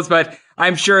Buffaloes, but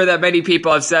I'm sure that many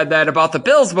people have said that about the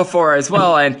Bills before as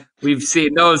well, and we've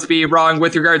seen those be wrong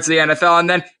with regards to the NFL. And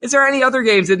then, is there any other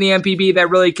games in the NPB that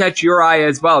really catch your eye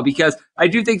as well? Because I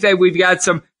do think that we've got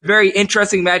some very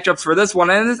interesting matchups for this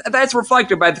one, and that's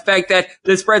reflected by the fact that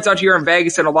the spreads out here in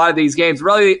Vegas in a lot of these games,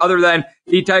 really other than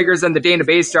the Tigers and the Dana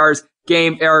Bay Stars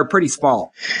game, are pretty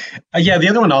small. Yeah, the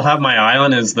other one I'll have my eye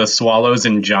on is the Swallows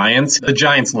and Giants. The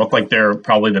Giants look like they're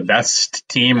probably the best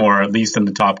team, or at least in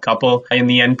the top couple in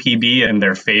the NPB, and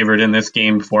they're favored in this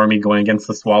game for me going against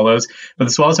the Swallows. But the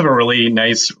Swallows have a really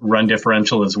nice run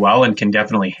differential as well and can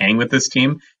definitely hang with this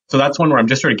team. So that's one where I'm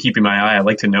just sort of keeping my eye. I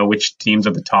like to know which teams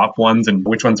are the top ones and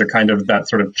which ones are kind of that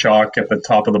sort of chalk at the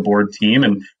top of the board team.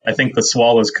 And I think the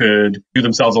Swallows could do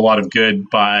themselves a lot of good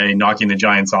by knocking the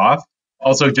Giants off.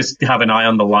 Also, just have an eye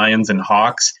on the Lions and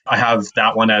Hawks. I have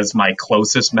that one as my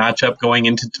closest matchup going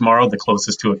into tomorrow, the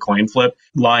closest to a coin flip.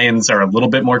 Lions are a little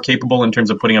bit more capable in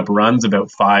terms of putting up runs, about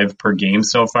 5 per game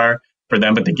so far for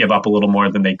them, but they give up a little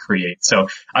more than they create. So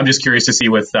I'm just curious to see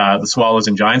with the Swallows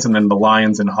and Giants, and then the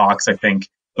Lions and Hawks. I think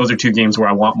those are 2 games where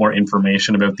I want more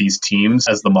information about these teams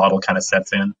as the model kind of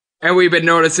sets in. And we've been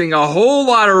noticing a whole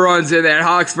lot of runs in that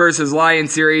Hawks versus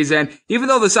Lions series. And even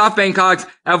though the SoftBank Hawks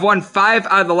have won 5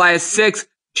 out of the last 6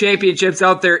 championships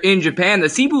out there in Japan, the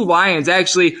Cebu Lions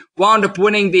actually wound up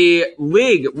winning the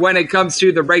league when it comes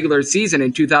to the regular season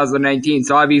in 2019.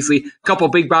 So obviously a couple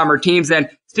Big Bomber teams. And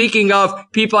speaking of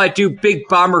people that do Big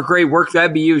Bomber great work,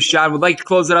 that'd be you, Sean. Would like to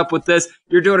close it up with this.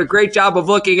 You're doing a great job of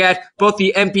looking at both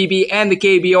the MPB and the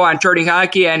KBO on Charting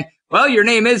Hockey, and well, your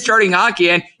name is Charting Hockey,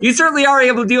 and you certainly are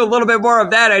able to do a little bit more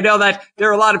of that. I know that there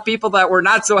are a lot of people that were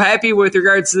not so happy with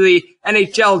regards to the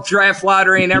NHL draft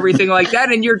lottery and everything like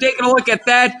that, and you're taking a look at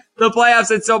that, the playoffs,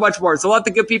 and so much more. So let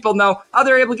the good people know how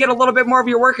they're able to get a little bit more of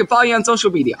your work and follow you on social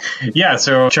media. Yeah,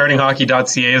 so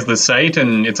chartinghockey.ca is the site,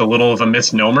 and it's a little of a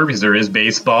misnomer because there is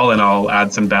baseball, and I'll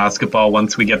add some basketball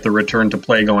once we get the return to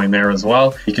play going there as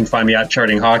well. You can find me at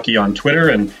Charting Hockey on Twitter,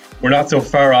 and we're not so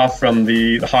far off from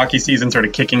the hockey season sort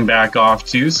of kicking back off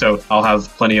too, so I'll have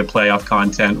plenty of playoff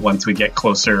content once we get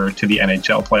closer to the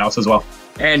NHL playoffs as well.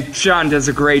 And Sean does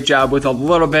a great job with a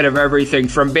little bit of everything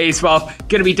from baseball.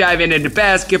 Going to be diving into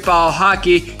basketball,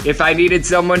 hockey. If I needed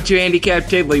someone to handicap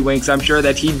Tiddlywinks, I'm sure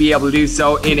that he'd be able to do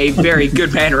so in a very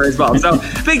good manner as well. So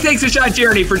big thanks to Sean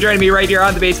Tierney for joining me right here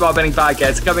on the Baseball Betting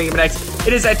Podcast. Coming up next,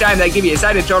 it is that time that I give you a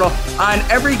side and total on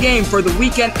every game for the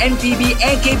weekend NPB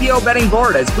and KBO betting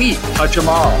board as we touch them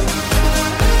all.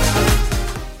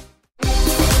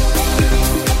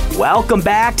 Welcome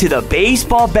back to the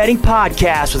Baseball Betting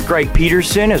Podcast with Greg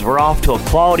Peterson as we're off to a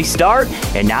quality start,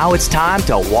 and now it's time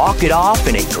to walk it off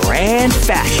in a grand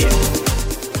fashion.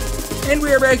 And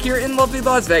we are back here in lovely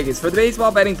Las Vegas for the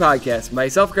Baseball Betting Podcast.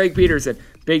 Myself, Greg Peterson.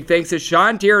 Big thanks to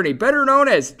Sean Tierney, better known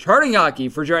as Charting Hockey,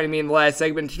 for joining me in the last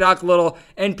segment to talk a little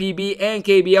NPB and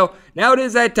KBO. Now it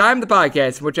is that time of the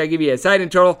podcast in which I give you a side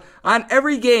and total on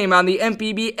every game on the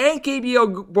NPB and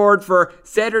KBO board for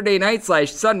Saturday night /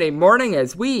 Sunday morning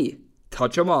as we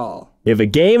touch them all. If a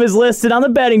game is listed on the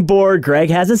betting board,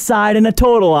 Greg has a side and a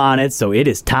total on it, so it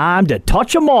is time to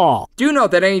touch them all. Do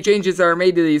note that any changes that are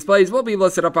made to these plays will be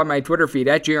listed up on my Twitter feed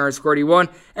at JR_D1.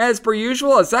 As per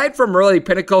usual, aside from really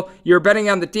Pinnacle, you're betting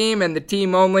on the team and the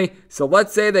team only. So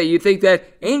let's say that you think that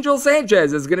Angel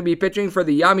Sanchez is going to be pitching for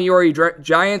the Yomiuri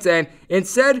Giants, and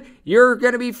instead you're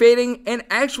going to be fading an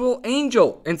actual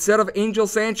Angel instead of Angel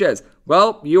Sanchez.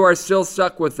 Well, you are still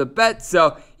stuck with the bet,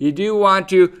 so you do want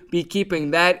to be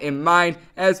keeping that in mind. mind.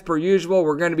 As per usual,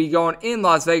 we're going to be going in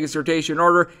Las Vegas rotation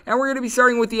order, and we're going to be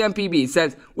starting with the MPB,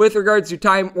 since with regards to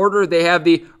time order, they have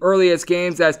the earliest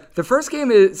games, as the first game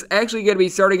is actually going to be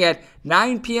starting at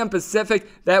 9 p.m. Pacific.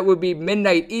 That would be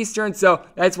midnight Eastern, so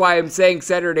that's why I'm saying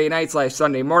Saturday night /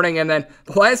 Sunday morning. And then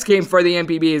the last game for the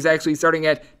MPB is actually starting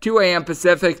at 2 a.m.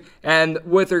 Pacific, and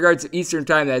with regards to Eastern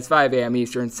time, that's 5 a.m.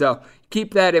 Eastern. So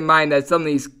keep that in mind, that some of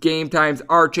these game times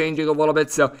are changing a little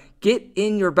bit, so get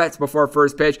in your bets before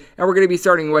first pitch. And we're going to be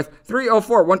starting with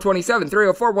 304, 127,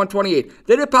 304, 128.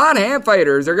 The Nippon Ham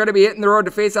Fighters are going to be hitting the road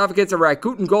to face off against the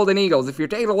Rakuten Golden Eagles. If you're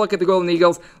taking a look at the Golden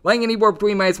Eagles, laying anywhere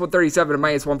between minus 137 and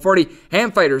minus 140.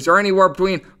 Ham Fighters are anywhere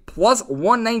between plus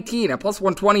 119 and plus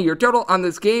 120. Your total on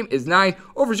this game is 9.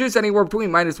 Overjuice anywhere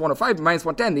between minus 105 and minus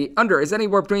 110. The under is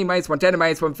anywhere between minus 110 and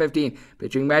minus 115.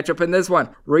 Pitching matchup in this one,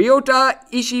 Ryota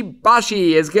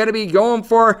Ishibashi is going to be going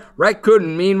for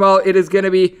Rakuten. Meanwhile, it is going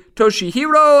to be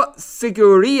Toshihiro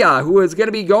Siguriya who is going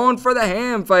to be going for the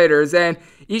Ham Fighters. And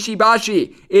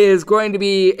Ishibashi is going to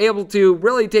be able to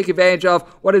really take advantage of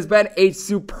what has been a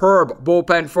superb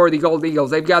bullpen for the Golden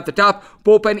Eagles. They've got the top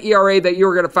bullpen ERA that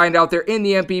you're going to find out there in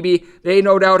the MPB. They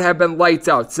no doubt have been lights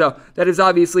out, so that is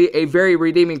obviously a very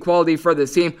redeeming quality for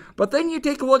this team. But then you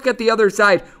take a look at the other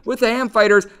side. With the Ham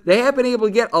Fighters, they have been able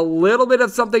to get a little bit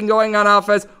of something going on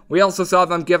offense. We also saw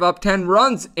them give up 10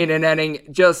 runs in an inning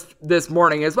just this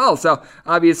morning as well. So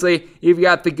obviously, you've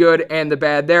got the good and the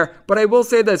bad there. But I will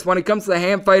say this, when it comes to the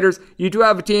Ham Fighters, you do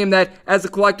have a team that, as a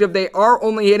collective, they are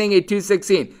only hitting a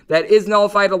 216. That is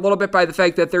nullified a little bit by the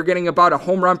fact that they're getting about a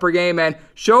home run per game, and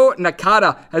Sho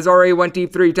Nakata has already went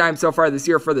deep 3 times so far this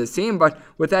year for this team. But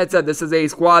with that said, this is a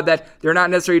squad that they're not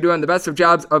necessarily doing the best of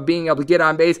jobs of being able to get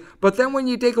on base. But then when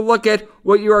you take a look at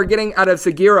what you are getting out of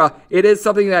Segura, it is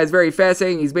something that is very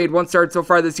fascinating. He's made 1 start so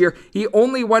far this year. He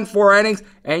only went 4 innings,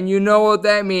 and you know what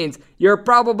that means. You're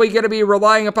probably going to be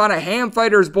relying upon a Ham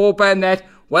Fighters bullpen that,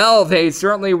 well, they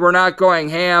certainly were not going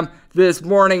ham this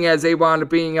morning as they wound up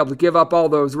being able to give up all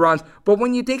those runs. But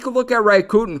when you take a look at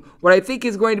Rakuten, what I think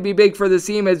is going to be big for this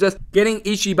team is just getting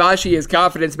Ishibashi his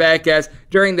confidence back, as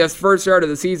during this first start of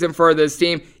the season for this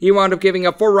team, he wound up giving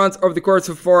up 4 runs over the course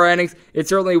of 4 innings. It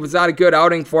certainly was not a good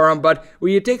outing for him, but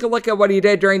when you take a look at what he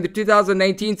did during the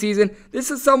 2019 season, this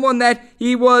is someone that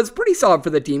he was pretty solid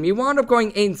for the team. He wound up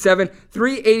going 8-7,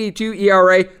 3.82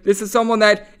 ERA. This is someone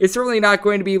that is certainly not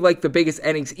going to be like the biggest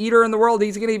innings eater in the world.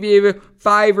 He's going to give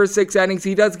 5 or 6 innings.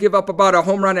 He does give up about a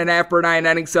home run and a half per 9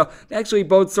 innings, so actually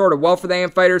both sort of well for the Ham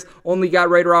Fighters. Only got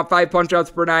right around 5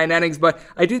 punch-outs per 9 innings, but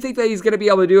I do think that he's going to be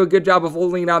able to do a good job of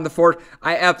holding down the fort.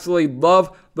 I absolutely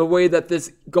love the way that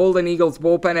this Golden Eagles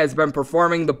bullpen has been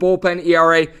performing. The bullpen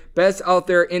ERA, best out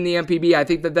there in the MPB. I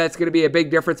think that that's going to be a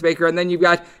big difference maker. And then you've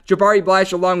got Jabari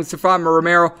Blash along with Stefan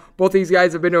Romero. Both these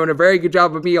guys have been doing a very good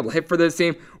job of being able to hit for this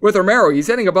team. With Romero, he's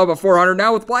hitting above a 400.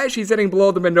 Now with Blash, he's hitting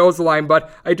below the Mendoza line,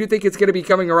 but I do think it's going to be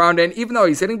coming around. And even though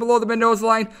he's hitting below the Mendoza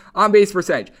line, on-base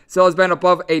percentage still has been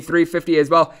above a 350 as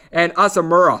well. And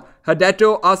Asamura,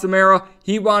 Hideto Asamura,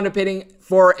 he wound up hitting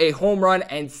for a home run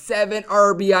and 7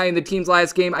 RBI in the team's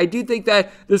last game. I do think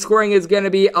that the scoring is going to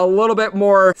be a little bit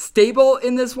more stable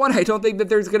in this one. I don't think that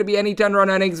there's going to be any 10-run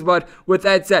innings, but with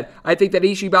that said, I think that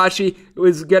Ishibashi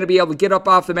is going to be able to get up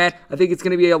off the mat. I think it's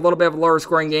going to be a little bit of a lower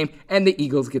scoring game, and the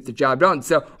Eagles get the job done.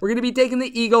 So we're going to be taking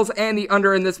the Eagles and the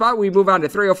under in this spot. We move on to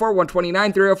 304,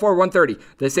 129, 304, 130.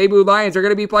 The Seibu Lions are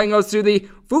going to be playing us to the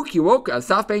Fukuoka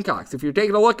SoftBank Hawks. If you're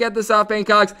taking a look at the SoftBank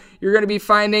Hawks, you're going to be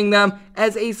finding them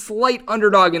as a slight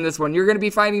underdog in this one. You're going to be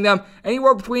finding them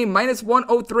anywhere between minus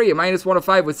 103 and minus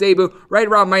 105 with Seibu, right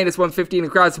around minus 115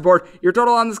 across the board. Your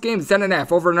total on this game is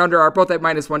 10.5. Over and under are both at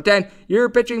minus 110. Your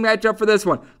pitching matchup for this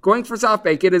one, going for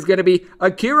SoftBank, it is going to be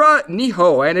Akira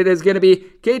Niho, and it is going to be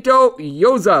Keito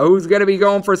Yoza, who's going to be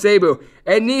going for Seibu.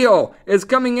 And Niho is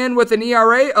coming in with an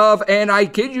ERA of, and I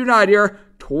kid you not here,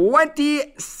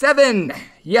 27.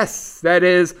 Yes, that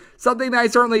is something that I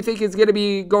certainly think is going to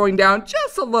be going down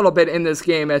just a little bit in this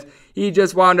game, as he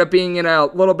just wound up being in a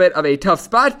little bit of a tough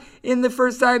spot in the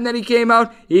first time that he came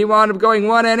out. He wound up going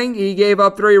 1 inning. He gave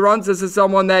up 3 runs. This is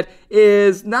someone that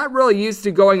is not really used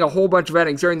to going a whole bunch of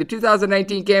innings. During the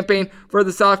 2019 campaign for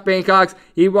the SoftBank Hawks,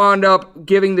 he wound up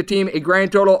giving the team a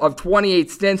grand total of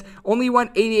 28 stints, only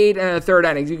went 88 and a third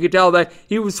innings. You could tell that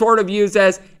he was sort of used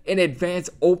as an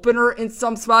advanced opener in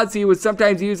some spots. He was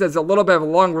sometimes used as a little bit of a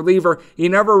long reliever. He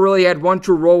never really had one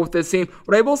true role with this team.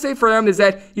 What I will say for him is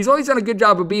that he's always done a good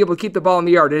job of being able to keep the ball in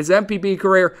the yard. In his MPB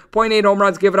career, 0.8 home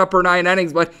runs given up per 9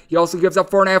 innings, but he also gives up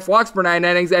 4.5 walks per 9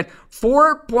 innings and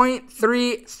 4.3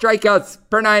 strikeouts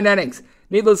per 9 innings.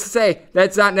 Needless to say,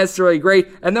 that's not necessarily great.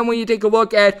 And then when you take a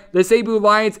look at the Seibu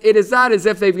Lions, it is not as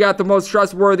if they've got the most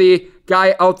trustworthy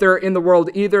guy out there in the world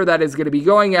either that is going to be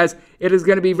going, as it is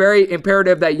going to be very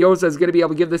imperative that Yoza is going to be able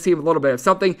to give this team a little bit of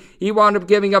something. He wound up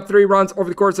giving up 3 runs over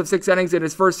the course of 6 innings in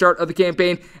his first start of the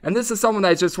campaign, and this is someone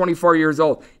that's just 24 years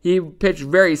old. He pitched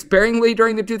very sparingly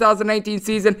during the 2019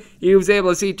 season. He was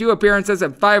able to see 2 appearances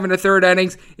and 5 1/3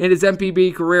 innings in his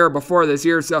NPB career before this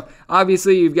year, so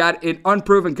obviously you've got an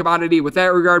unproven commodity with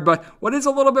that regard, but what is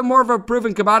a little bit more of a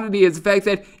proven commodity is the fact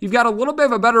that you've got a little bit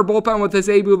of a better bullpen with the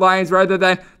Cebu Lions rather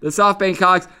than the SoftBank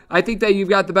Hawks. I think that you've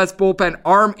got the best bullpen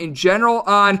arm in general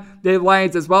on the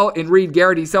Lions as well. In Reed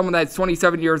Garrett, he's someone that's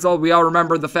 27 years old. We all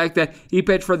remember the fact that he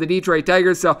pitched for the Detroit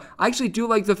Tigers, so I actually do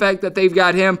like the fact that they've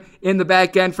got him in the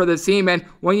back end for this team. And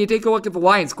when you take a look at the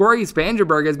Lions, Corey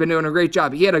Spangenberg has been doing a great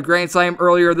job. He had a grand slam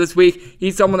earlier this week.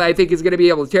 He's someone that I think is going to be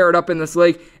able to tear it up in this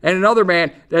league. And another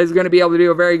man that is going to be able to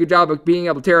do a very good job of being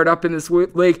able to tear it up in this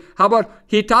league. How about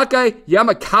Hitaka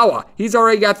Yamakawa? He's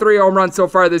already got 3 home runs so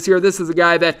far this year. This is a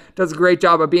guy that does a great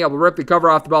job of being able to rip the cover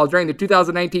off the ball. During the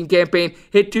 2019 campaign,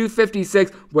 hit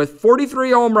 .256 with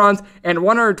 43 home runs and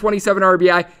 127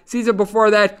 RBI. Season before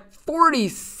that,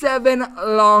 47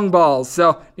 long balls.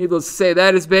 So, needless to say,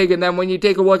 that is big. And then when you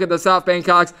take a look at the SoftBank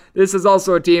Hawks, this is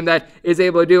also a team that is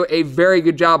able to do a very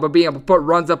good job of being able to put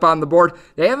runs up on the board.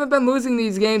 They haven't been losing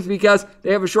these games because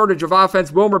they have a shortage of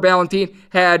offense. Wilmer Ballantine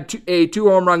had a 2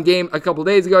 home run game a couple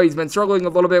days ago. He's been struggling a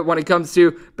little bit when it comes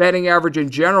to batting average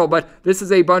in general, but this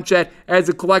is a bunch that, as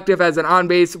a collective, has an on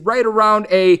base right around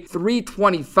a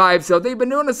 325. So they've been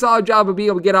doing a solid job of being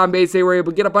able to get on base. They were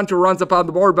able to get a bunch of runs up on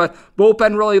the board, but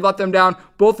bullpen really let them down.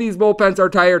 Both these bullpens are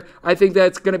tired. I think that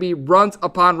it's going to be runs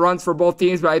upon runs for both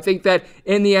teams, but I think that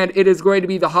in the end, it is going to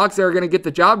be the Hawks that are going to get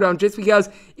the job done, just because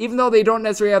even though they don't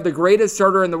necessarily have the greatest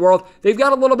starter in the world, they've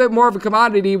got a little bit more of a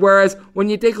commodity, whereas when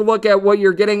you take a look at what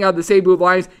you're getting out of the Cebu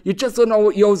Lions, you just don't know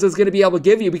what Yoza is going to be able to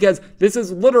give you, because this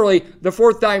is literally the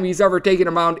 4th time he's ever taken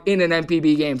a mound in an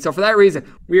NPB game. So for that reason,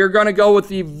 we are going to go with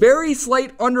the very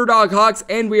slight underdog Hawks,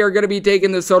 and we are going to be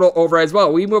taking the total over as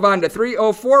well. We move on to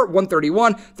 304,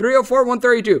 131, 304,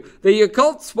 132. The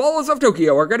Yakult Swallows of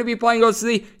Tokyo are going to be playing against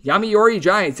the Yomiuri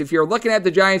Giants. If you're looking at the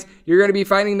Giants, you're going to be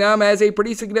finding them as a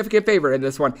pretty significant favorite in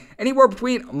this one. Anywhere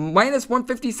between minus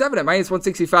 157 and minus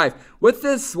 165. With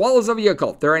the Swallows of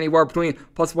Yakult, they're anywhere between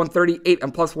plus 138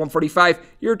 and plus 145.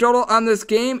 Your total on this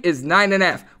game is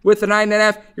 9.5. With the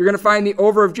 9.5, you're going to find the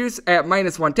over of juice at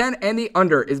minus 110, and the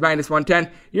under is minus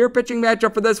 110. Your pitching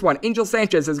matchup for this one, Angel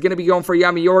Sanchez is going to be going for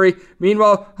Yomiuri.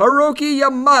 Meanwhile, Haruki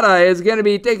Yamada is going to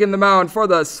be taking the mound for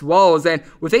the Swallows. And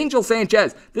with Angel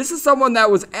Sanchez, this is someone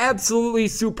that was absolutely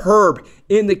superb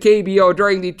in the KBO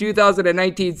during the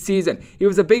 2019 season. He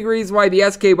was a big reason why the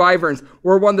SK Wyverns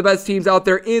were one of the best teams out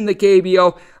there in the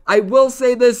KBO. I will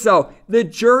say this though, the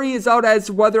jury is out as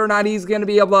to whether or not he's going to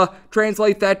be able to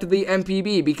translate that to the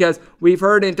MPB, because we've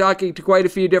heard in talking to quite a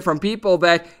few different people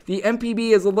that the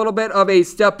MPB is a little bit of a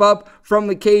step up from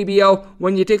the KBO.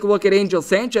 When you take a look at Angel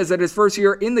Sanchez at his first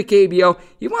year in the KBO,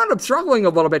 he wound up struggling a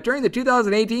little bit. During the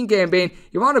 2018 campaign,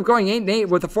 he wound up going 8-8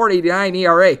 with a 4.89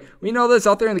 ERA. We know this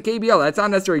out there in the KBO. That's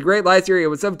not necessarily great. Last year, he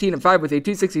was 17-5 with a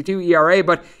 2.62 ERA,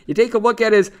 but you take a look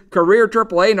at his career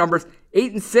AAA numbers,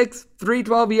 8-6,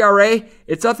 3.12 ERA.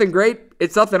 It's nothing great.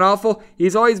 It's nothing awful.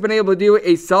 He's always been able to do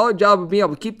a solid job of being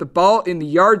able to keep the ball in the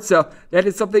yard, so that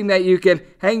is something that you can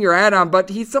hang your hat on, but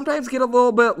he sometimes get a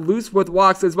little bit loose with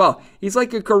walks as well. He's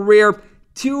like a career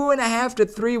 2.5 to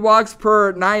 3 walks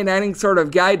per 9 innings sort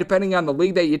of guy, depending on the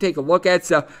league that you take a look at.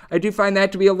 So I do find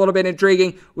that to be a little bit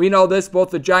intriguing. We know this, both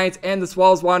the Giants and the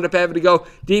Swallows wound up having to go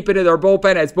deep into their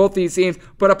bullpen as both these teams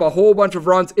put up a whole bunch of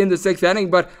runs in the 6th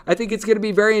inning, but I think it's going to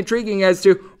be very intriguing as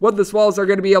to what the Swallows are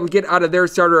going to be able to get out of their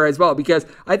starter as well, because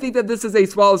I think that this is a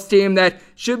Swallows team that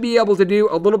should be able to do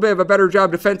a little bit of a better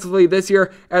job defensively this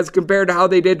year as compared to how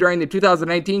they did during the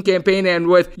 2019 campaign. And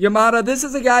with Yamada, this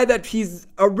is a guy that he's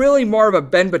a really more of a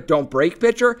bend but don't break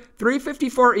pitcher.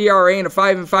 3.54 ERA and a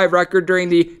 5-5 record during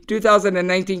the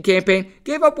 2019 campaign.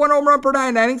 Gave up 1 home run per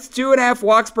 9 innings, 2.5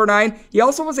 walks per 9. He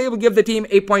also was able to give the team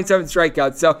 8.7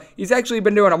 strikeouts. So he's actually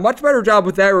been doing a much better job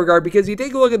with that regard, because you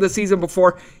take a look at the season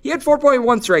before, he had 4.1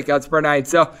 strikeouts per 9.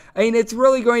 So, I mean, it's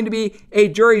really going to be a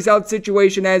jury's out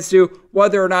situation as to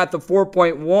whether or not the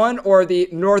 4.1 or the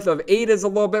north of 8 is a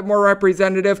little bit more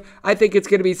representative. I think it's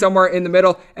going to be somewhere in the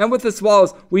middle. And with the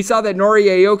Swallows, we saw that Nori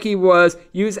Aoki was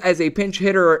used as a pinch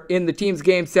hitter in the team's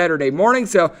game Saturday morning,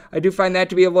 so I do find that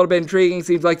to be a little bit intriguing.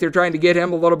 Seems like they're trying to get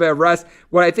him a little bit of rest.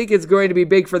 What I think is going to be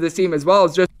big for this team as well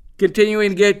is just continuing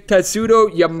to get Tatsuto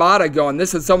Yamada going.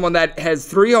 This is someone that has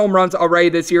 3 home runs already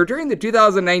this year. During the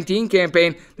 2019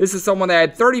 campaign, this is someone that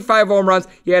had 35 home runs.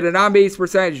 He had an on-base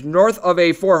percentage north of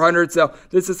a 400, so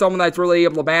this is someone that's really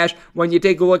able to mash. When you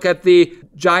take a look at the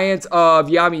Giants of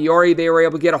Yamiori, they were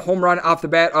able to get a home run off the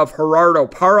bat of Gerardo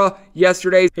Parra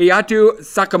yesterday. Hayato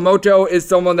Sakamoto is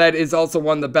someone that is also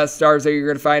one of the best stars that you're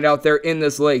going to find out there in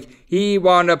this league. He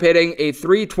wound up hitting a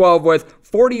 .312 with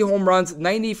 40 home runs,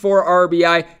 94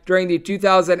 RBI during the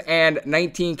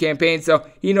 2019 campaign, so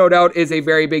he no doubt is a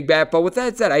very big bat. But with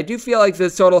that said, I do feel like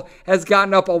this total has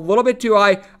gotten up a little bit too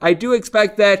high. I do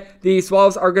expect that the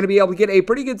Swallows are going to be able to get a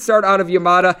pretty good start out of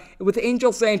Yamada. With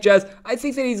Angel Sanchez, I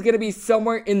think that he's going to be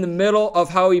somewhere in the middle of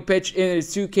how he pitched in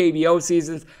his 2 KBO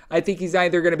seasons. I think he's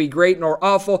either going to be great nor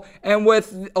awful, and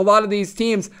with a lot of these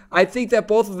teams, I think that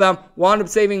both of them wound up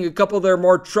saving a couple of their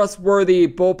more trustworthy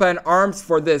bullpen arms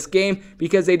for this game,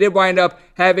 because they did wind up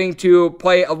having to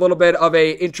play a little bit of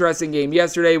a interesting game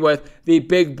yesterday with the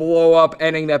big blow-up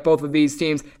inning that both of these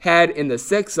teams had in the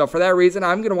 6th. So for that reason,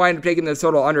 I'm going to wind up taking this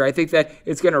total under. I think that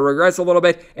it's going to regress a little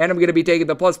bit, and I'm going to be taking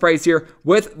the plus price here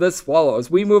with the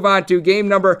Swallows. We move on to game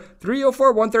number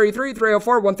 304, 133,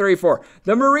 304, 134.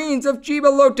 The Marines of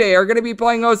Chiba Lotte are going to be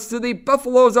playing host to the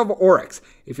Buffaloes of Oryx.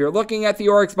 If you're looking at the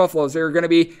Oryx Buffaloes, they're going to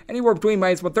be anywhere between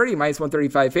minus 130 and minus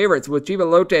 135 favorites. With Chiba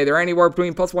Lotte, they're anywhere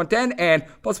between plus 110 and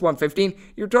plus 115.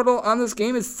 Your total on this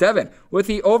game is 7. With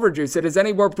the overjuice, it is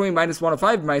anywhere between minus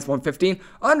 105 and minus 115.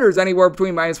 Under is anywhere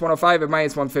between minus 105 and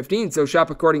minus 115, so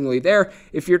shop accordingly there.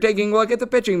 If you're taking a look at the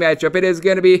pitching matchup, it is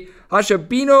going to be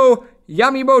Hashabino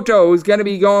Yamimoto, who's going to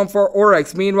be going for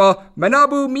Oryx. Meanwhile,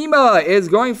 Manabu Mima is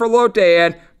going for Lotte,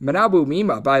 and Manabu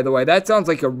Mima, by the way, that sounds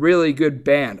like a really good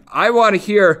band. I want to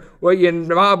hear what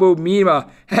Manabu Mima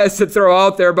has to throw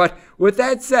out there, but with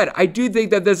that said, I do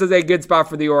think that this is a good spot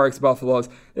for the Oryx Buffaloes.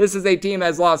 This is a team that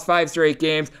has lost 5 straight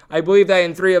games. I believe that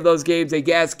in 3 of those games, they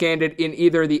gas canned it in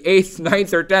either the 8th,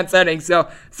 9th, or 10th inning, so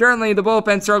certainly the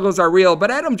bullpen struggles are real,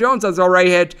 but Adam Jones has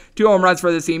already hit 2 home runs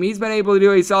for this team. He's been able to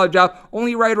do a solid job,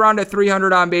 only right around at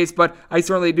 300 on base, but I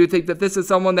certainly do think that this is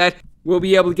someone that will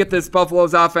be able to get this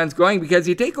Buffaloes offense going, because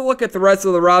you take a look at the rest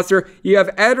of the roster, you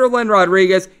have Adrian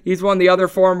Rodriguez. He's one of the other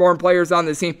foreign-born players on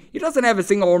this team. He doesn't have a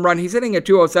single home run. He's hitting at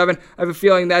 207. I have a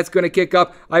feeling that's going to kick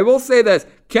up. I will say this,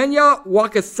 Kenya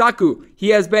Wakasaku, he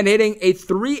has been hitting a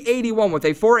 .381 with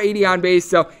a .480 on base,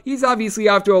 so he's obviously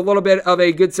off to a little bit of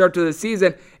a good start to the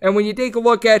season. And when you take a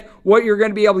look at what you're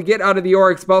going to be able to get out of the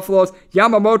Oryx Buffaloes,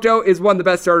 Yamamoto is one of the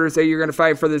best starters that you're going to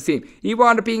find for this team. He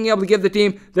wound up being able to give the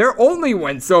team their only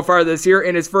win so far this year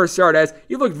in his first start, as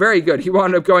he looked very good. He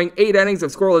wound up going 8 innings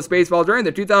of scoreless baseball during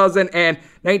the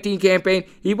 2019 campaign.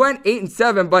 He went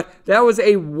 8-7, but that was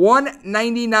a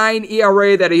 1.99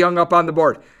 ERA that he hung up on the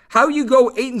board. How you go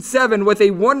 8-7 with a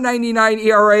 1.99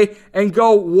 ERA and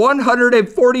go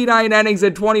 149 innings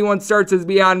and 21 starts is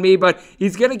beyond me, but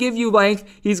he's going to give you length.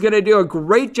 He's going to do a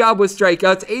great job with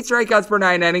strikeouts. 8 strikeouts per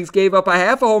 9 innings, gave up a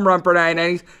half a home run per 9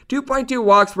 innings, 2.2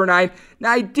 walks per 9.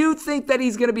 Now, I do think that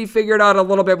he's going to be figured out a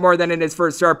little bit more than in his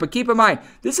first start, but keep in mind,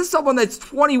 this is someone that's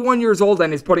 21 years old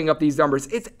and is putting up these numbers.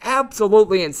 It's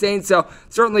absolutely insane, so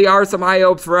certainly are some high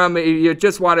hopes for him. You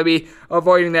just want to be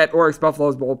avoiding that Oryx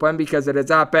Buffaloes bullpen because it has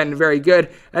not been very good.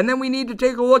 And then we need to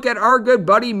take a look at our good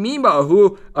buddy Mima,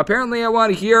 who apparently I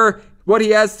want to hear what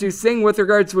he has to sing with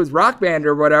regards to his rock band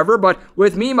or whatever, but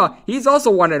with Mima, he's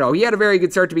also 1-0. He had a very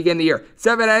good start to begin the year.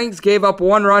 7 innings, gave up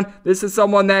 1 run. This is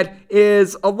someone that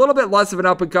is a little bit less of an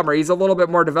up-and-comer. He's a little bit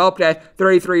more developed at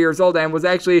 33 years old and was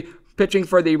actually pitching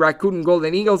for the Rakuten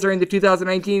Golden Eagles during the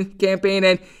 2019 campaign,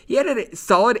 and he had a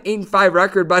solid 8-5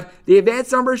 record, but the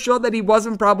advanced numbers showed that he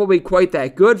wasn't probably quite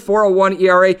that good. 4.01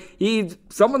 ERA. He's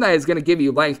someone that is going to give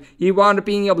you length. He wound up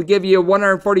being able to give you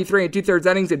 143 2/3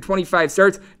 innings and 25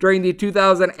 starts during the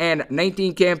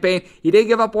 2019 campaign. He did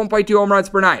give up 1.2 home runs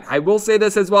per 9. I will say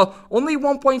this as well, only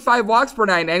 1.5 walks per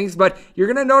 9 innings, but you're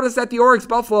going to notice that the Oryx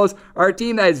Buffaloes are a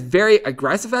team that is very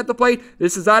aggressive at the plate.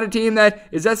 This is not a team that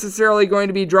is necessarily going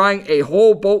to be drawing a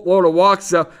whole boatload of walks,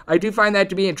 so I do find that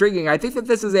to be intriguing. I think that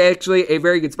this is actually a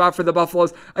very good spot for the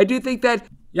Buffaloes. I do think that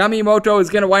Yamamoto is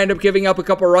going to wind up giving up a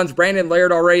couple runs. Brandon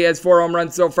Laird already has 4 home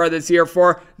runs so far this year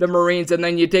for the Marines. And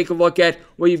then you take a look at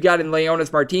what you've got in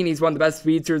Leonis Martinez, one of the best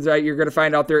speedsters that you're going to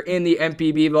find out there in the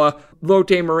MPB. The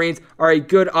Lotte Marines are a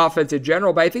good offense in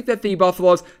general, but I think that the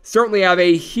Buffaloes certainly have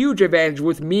a huge advantage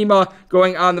with Mima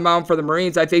going on the mound for the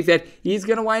Marines. I think that he's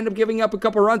going to wind up giving up a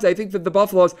couple runs. I think that the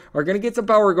Buffaloes are going to get some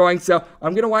power going, so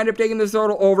I'm going to wind up taking this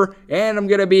total over, and I'm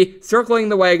going to be circling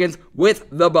the wagons with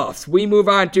the Buffs. We move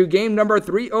on to game number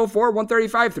 3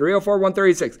 304-135,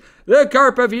 304-136. The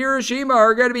Carp of Hiroshima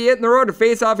are going to be hitting the road to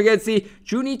face off against the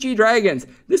Chunichi Dragons.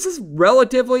 This is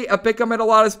relatively a pick'em in a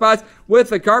lot of spots. With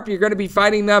the Carp, you're going to be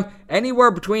fighting them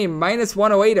anywhere between minus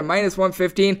 108 and minus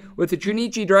 115. With the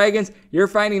Chunichi Dragons, you're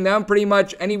finding them pretty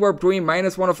much anywhere between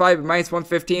minus 105 and minus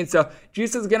 115. So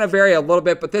juice is going to vary a little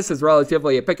bit, but this is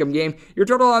relatively a pick'em game. Your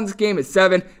total on this game is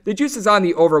 7. The juice is on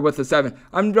the over with the 7.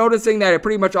 I'm noticing that at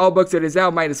pretty much all books it is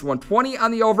now minus 120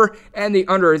 on the over, and the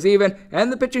under is even.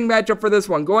 And the pitching matchup for this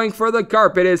one, going for the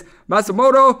Carp, it is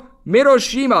Masamoto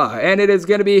Miroshima, and it is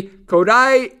going to be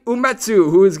Kodai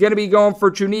Umetsu, who is going to be going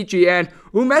for Chunichi. And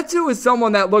Umetsu is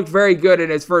someone that looked very good in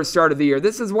his first start of the year.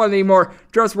 This is one of the more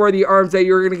trustworthy arms that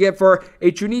you're going to get for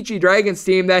a Chunichi Dragons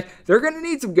team that they're going to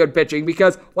need some good pitching,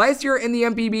 because last year in the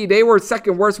NPB, they were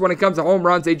second worst when it comes to home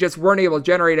runs. They just weren't able to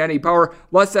generate any power,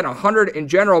 less than 100 in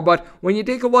general. But when you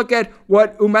take a look at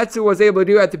what Umetsu was able to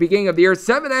do at the beginning of the year,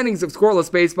 7 innings of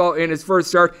scoreless baseball in his first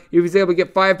start. He was able to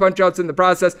get 5 punch-outs in the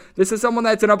process. This is someone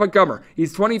that's an up-and-comer.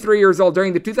 He's 23 years old.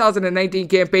 During the 2019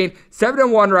 campaign,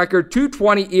 7-1 record,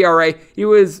 2.20 ERA. He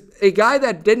was a guy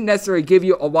that didn't necessarily give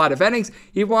you a lot of innings.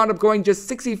 He wound up going just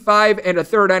 65 and a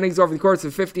third innings over the course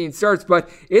of 15 starts, but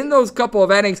in those couple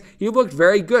of innings, he looked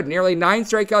very good. Nearly 9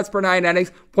 strikeouts per 9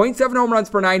 innings, 0.7 home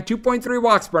runs per 9, 2.3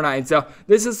 walks per 9. So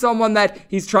this is someone that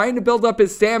he's trying to build up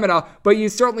his stamina, but you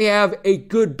certainly have a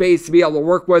good base to be able to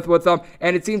work with him,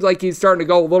 and it seems like he's starting to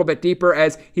go a little bit deeper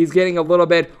as he's getting a little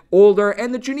bit older.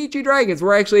 And the Chunichi Dragons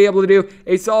were actually able to do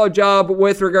a solid job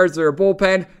with regards to their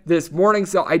bullpen this morning,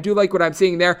 so I do like what I'm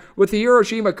seeing there. With the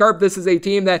Hiroshima Carp, this is a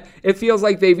team that it feels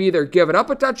like they've either given up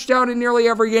a touchdown in nearly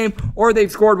every game or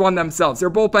they've scored one themselves. Their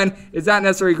bullpen is not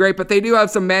necessarily great, but they do have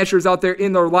some mashers out there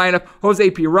in their lineup. Jose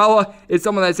Pirela is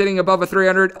someone that's hitting above a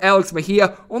 300. Alex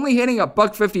Mejia only hitting a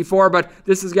 $154, but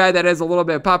this is a guy that has a little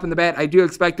bit of pop in the bat. I do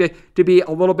expect it to be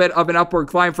a little bit of an upward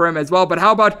climb for him as well. But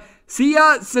how about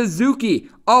Sia Suzuki?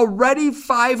 Already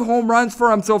 5 home runs for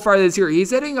him so far this year. He's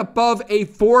hitting above a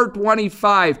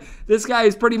 425. This guy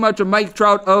is pretty much a Mike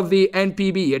Trout of the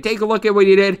NPB. You take a look at what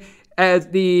he did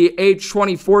at the age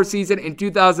 24 season in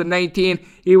 2019.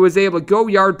 He was able to go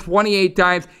yard 28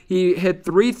 times. He hit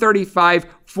 335,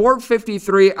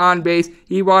 453 on base.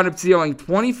 He wound up stealing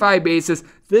 25 bases.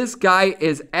 This guy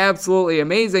is absolutely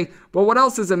amazing. But what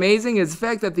else is amazing is the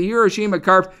fact that the Hiroshima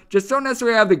Carp just don't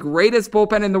necessarily have the greatest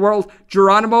bullpen in the world.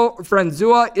 Geronimo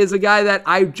Franzua is a guy that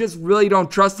I just really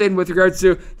don't trust in with regards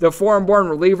to the foreign-born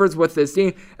relievers with this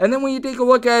team. And then when you take a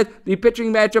look at the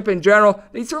pitching matchup in general,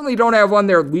 they certainly don't have one of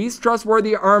their least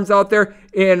trustworthy arms out there.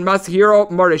 And Masahiro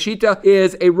Morishita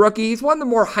is a rookie. He's one of the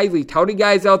more highly touted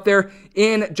guys out there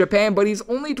in Japan, but he's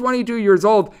only 22 years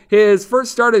old. His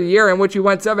first start of the year, in which he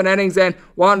went 7 innings and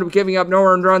wound up giving up no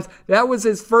earned runs, that was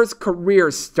his first career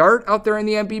start out there in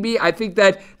the NPB. I think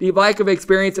that the lack of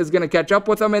experience is going to catch up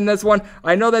with him in this one.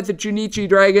 I know that the Chunichi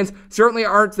Dragons certainly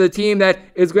aren't the team that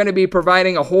is going to be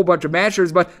providing a whole bunch of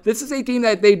mashers, but this is a team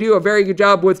that they do a very good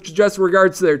job with just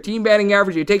regards to their team batting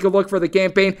average. You take a look for the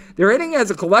campaign, they're hitting as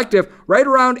a collective right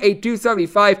around a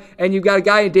 275, and you've got a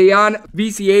guy in Dayan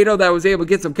Viciedo that was able to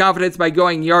get some confidence by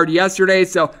going yard yesterday.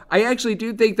 So I actually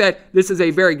do think that this is a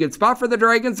very good spot for the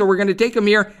Dragons, so we're going to take them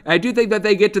here. And I do think that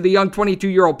they get to the young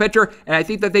 22-year-old pitcher, and I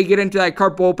think that they get into that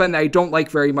Carp bullpen that I don't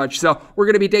like very much. So we're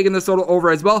going to be taking this total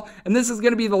over as well. And this is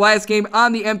going to be the last game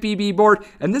on the MPB board,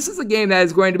 and this is a game that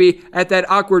is going to be at that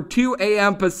awkward 2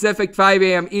 a.m. Pacific, 5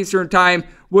 a.m. Eastern time.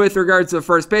 With regards to the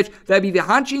first pitch, that'd be the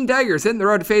Hanshin Tigers hitting the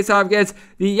road to face off against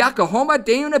the Yokohama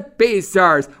Dana Bay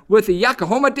Stars. With the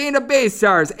Yokohama Dana Bay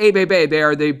Stars, baby, they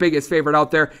are the biggest favorite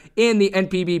out there in the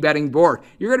NPB betting board.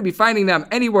 You're going to be finding them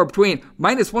anywhere between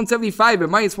minus 175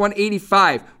 and minus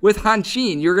 185. With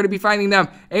Hanshin, you're going to be finding them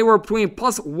anywhere between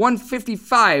plus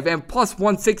 155 and plus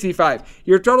 165.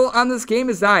 Your total on this game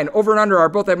is 9. Over and under are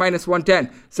both at minus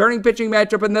 110. Starting pitching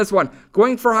matchup in this one,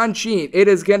 going for Hanshin, it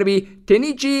is going to be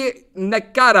Tenichi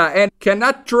Nakata and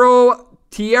Kanatro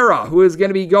Tiara, who is going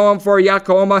to be going for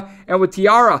Yokohama. And with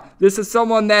Tiara, this is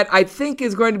someone that I think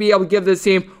is going to be able to give this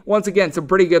team, once again, some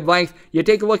pretty good length. You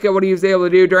take a look at what he was able to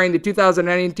do during the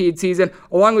 2019 season,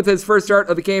 along with his first start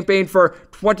of the campaign for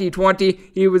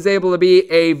 2020. He was able to be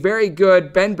a very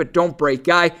good bend but don't break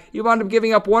guy. He wound up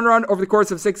giving up 1 run over the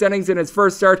course of 6 innings in his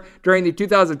first start during the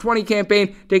 2020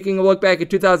 campaign. Taking a look back at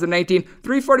 2019,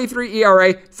 3.43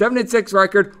 ERA, 7-6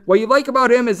 record. What you like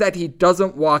about him is that he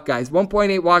doesn't walk guys.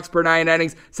 1.8 walks per 9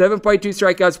 innings, 7.2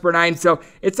 strikeouts per 9. So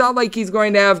it's not like he's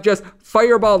going to have just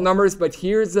fireball numbers, but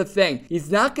here's the thing.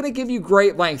 He's not going going to give you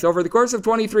great length. Over the course of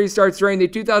 23 starts during the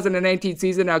 2019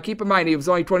 season, now keep in mind he was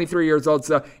only 23 years old,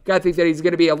 so got to think that he's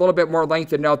going to be a little bit more length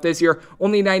than out this year,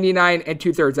 only 99 and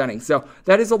 2/3 innings. So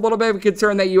that is a little bit of a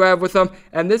concern that you have with them,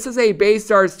 and this is a Bay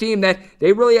Stars team that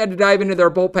they really had to dive into their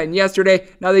bullpen yesterday.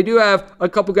 Now they do have a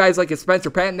couple guys like a Spencer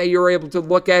Patton that you were able to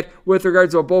look at with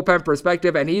regards to a bullpen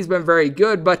perspective, and he's been very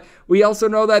good, but we also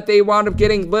know that they wound up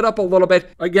getting lit up a little bit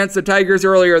against the Tigers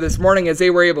earlier this morning as they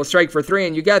were able to strike for 3,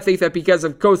 and you got to think that because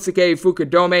of Kosuke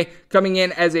Fukudome coming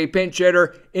in as a pinch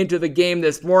hitter into the game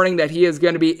this morning, that he is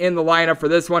going to be in the lineup for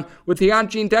this one. With the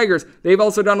Hanshin Tigers, they've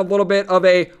also done a little bit of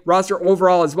a roster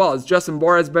overall as well, as Justin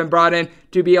Bohr has been brought in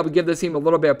to be able to give this team a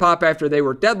little bit of pop after they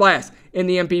were dead last in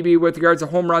the NPB with regards to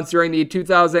home runs during the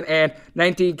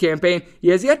 2019 campaign. He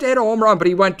has yet to hit a home run, but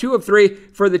he went 2 of 3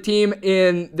 for the team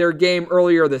in their game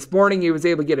earlier this morning. He was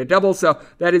able to get a double, so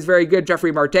that is very good.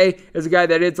 Jeffrey Marte is a guy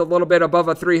that hits a little bit above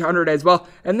a 300 as well.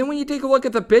 And then when you take a look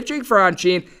at the pitching for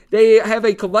Hanshin, they have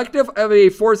a collective of a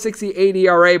 4.68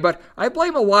 ERA, but I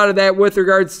blame a lot of that with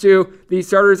regards to the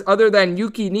starters. Other than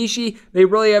Yuki Nishi, they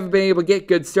really haven't been able to get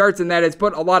good starts, and that has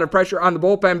put a lot of pressure on the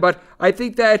bullpen. But I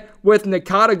think that with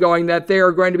Nakata going, that they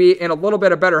are going to be in a little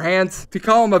bit of better hands. To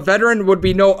call him a veteran would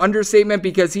be no understatement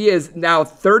because he is now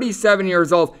 37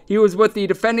 years old. He was with the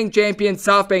defending champion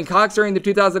SoftBank Hawks during the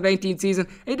 2019 season.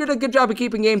 He did a good job of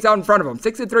keeping games out in front of him.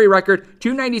 6-3 record,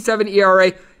 2.97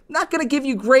 ERA. Not going to give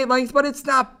you great length, but it's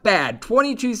not bad.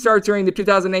 22 starts during the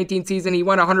 2018 season. He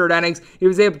went 100 innings. He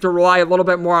was able to rely a little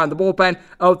bit more on the bullpen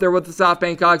out there with the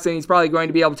SoftBank Hawks, and he's probably going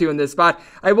to be able to in this spot.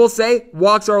 I will say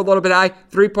walks are a little bit high.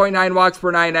 3.9 walks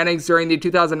per 9 innings during the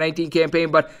 2019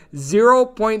 campaign, but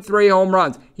 0.3 home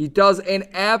runs. He does an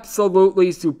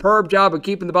absolutely superb job of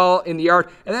keeping the ball in the yard,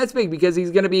 and that's big because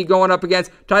he's going to be going up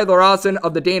against Tyler Austin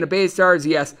of the Dana Bay Stars.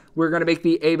 Yes, we're going to make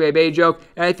the A-Bay joke,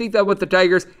 and I think that with the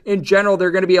Tigers, in general,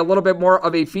 they're going to be a little bit more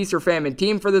of a feast or famine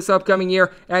team for this upcoming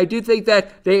year, and I do think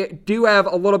that they do have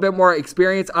a little bit more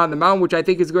experience on the mound, which I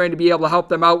think is going to be able to help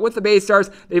them out. With the Bay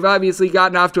Stars, they've obviously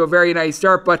gotten off to a very nice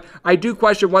start, but I do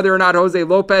question whether or not Jose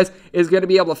Lopez is going to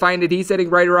be able to find it. He's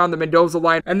sitting right around the Mendoza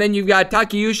line, and then you've got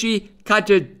Takeuchi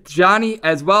Kachijani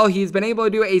as well. He's been able to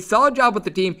do a solid job with the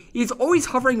team. He's always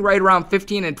hovering right around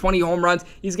 15 and 20 home runs.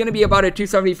 He's going to be about a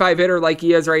 275 hitter like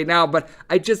he is right now, but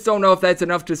I just don't know if that's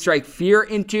enough to strike fear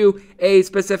into a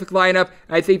specific lineup.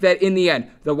 I think that in the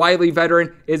end, the wily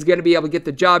veteran is going to be able to get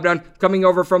the job done. Coming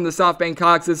over from the SoftBank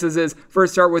Hawks, this is his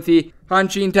first start with the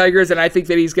Hanshin Tigers, and I think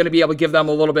that he's going to be able to give them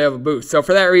a little bit of a boost. So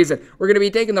for that reason, we're going to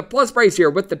be taking the plus price here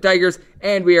with the Tigers,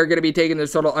 and we are going to be taking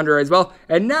this total under as well.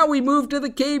 And now we move to the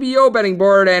KBO betting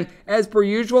board, and as per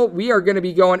usual, we are going to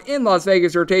be going in Las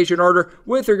Vegas rotation order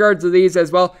with regards to these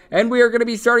as well. And we are going to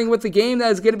be starting with the game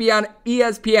that is going to be on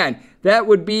ESPN. That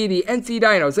would be the NC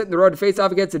Dinos hitting the road to face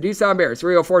off against the Doosan Bears.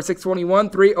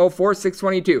 304-621,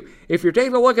 304-622. If you're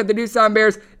taking a look at the Doosan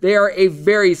Bears, they are a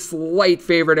very slight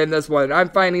favorite in this one. I'm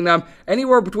finding them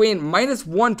anywhere between minus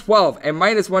 112 and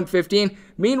minus 115.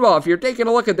 Meanwhile, if you're taking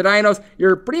a look at the Dinos,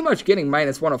 you're pretty much getting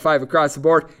minus 105 across the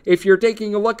board. If you're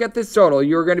taking a look at this total,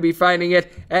 you're going to be finding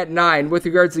it at 9. With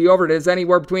regards to the over, it is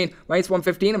anywhere between minus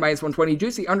 115 and minus 120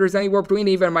 juice. The under is anywhere between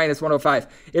even minus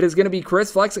 105. It is going to be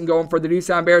Chris Flexen going for the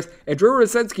Doosan Bears and Drew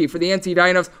Rosinski for the NC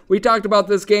Dinos. We talked about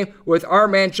this game with our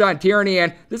man Sean Tierney,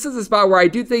 and this is a spot where I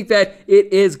do think that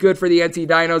it is good for the NC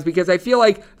Dinos because I feel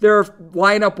like their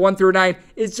lineup 1 through 9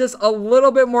 is just a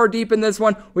little bit more deep in this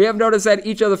one. We have noticed that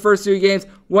each of the first 2 games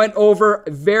went over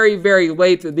very, very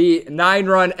late. The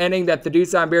 9-run inning that the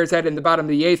Doosan Bears had in the bottom of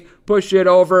the 8th pushed it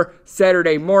over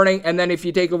Saturday morning. And then if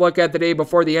you take a look at the day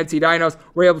before, the NC Dinos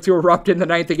were able to erupt in the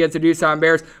 9th against the Doosan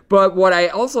Bears. But what I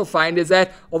also find is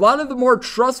that a lot of the more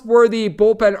trustworthy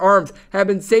bullpen arms have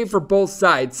been saved for both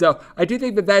sides. So I do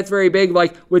think that that's very big.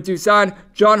 Like with Doosan,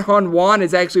 John Hun Wan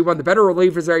is actually one of the better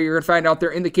relievers that you're going to find out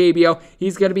there in the KBO.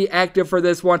 He's going to be active for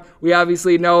this one. We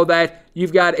obviously know that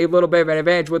you've got a little bit of an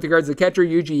advantage with regards to the catcher,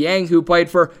 Yuji Yang, who played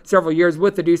for several years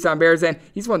with the Doosan Bears, and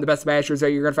he's one of the best smashers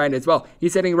that you're going to find as well.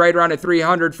 He's hitting right around at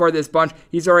 300 for this bunch.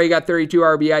 He's already got 32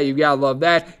 RBI. You've got to love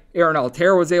that. Aaron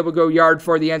Altera was able to go yard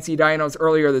for the NC Dinos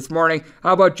earlier this morning.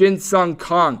 How about Jin Sung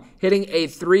Kong hitting a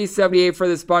 378 for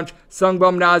this bunch? Sung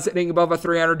Bum Nas hitting above a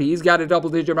 300. He's got a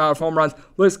double-digit amount of home runs.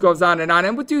 List goes on.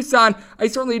 And with Doosan, I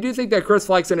certainly do think that Chris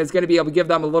Flexen is going to be able to give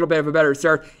them a little bit of a better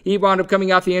start. He wound up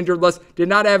coming off the injured list. Did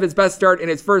not have his best start in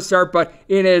his first start, but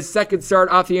in his second start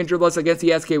off the injured list against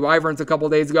the SK Wyverns a couple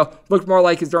days ago, looked more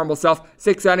like his normal self.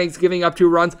 6 innings, giving up 2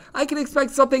 runs. I can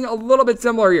expect something a little bit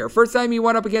similar here. First time he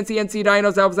went up against the NC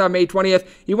Dinos, that was on May 20th.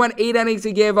 He went 8 innings,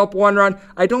 he gave up 1 run.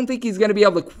 I don't think he's going to be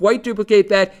able to quite duplicate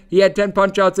that. He had 10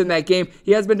 punch-outs in that game.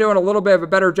 He has been doing a little bit of a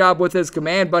better job with his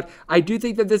command, but I do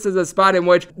think that this is a spot in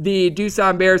which the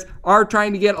Doosan Bears are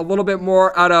trying to get a little bit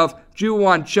more out of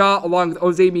Ju-Hwan Cha along with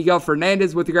Jose Miguel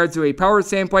Fernandez with regards to a power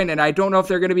standpoint, and I don't know if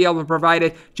they're going to be able to provide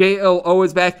it. J.L.O.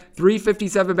 is back,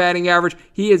 357 batting average.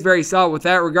 He is very solid with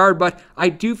that regard, but I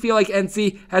do feel like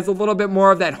NC has a little bit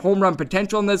more of that home run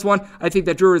potential in this one. I think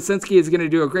that Drew Rosinski is going to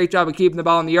do a great job of keeping the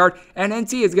ball in the yard, and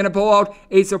NC is going to pull out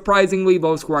a surprisingly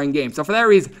low-scoring game. So for that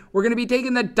reason, we're going to be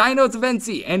taking the Dinos of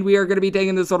NC, and we are going to be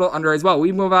taking this total under as well.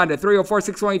 We move on to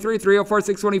 304-623,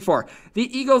 304-624.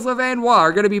 The Eagles of Anwa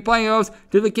are going to be playing host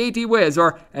to the KT Wiz,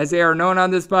 or as they are known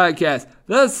on this podcast,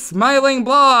 the Smiling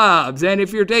Blobs. And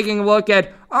if you're taking a look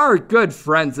at our good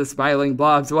friends, the Smiling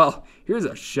Blobs, well, here's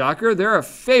a shocker. They're a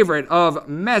favorite of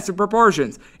massive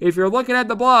proportions. If you're looking at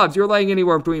the Blobs, you're laying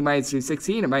anywhere between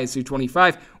 -216 and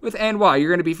 -225. With Anwa, you're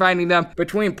going to be finding them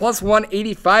between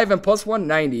 +185 and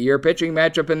 +190. Your pitching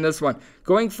matchup in this one.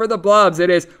 Going for the Blobs, it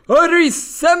is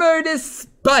Orisemer de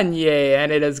Spagne,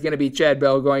 and it is going to be Chad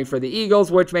Bell going for the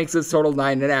Eagles, which makes this total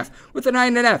 9.5. With the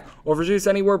 9.5, overshoots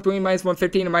anywhere between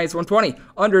 -115 and -120.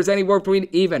 Unders anywhere between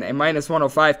even and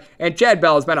 -105. And Chad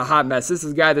Bell has been a hot mess. This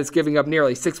is a guy that's giving up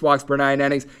nearly 6 walks per 9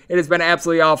 innings. It has been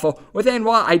absolutely awful. With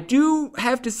Anwa, I do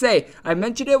have to say, I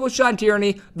mentioned it with Sean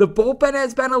Tierney, the bullpen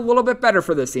has been a little bit better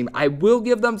for this team. I will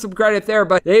give them some credit there,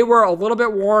 but they were a little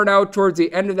bit worn out towards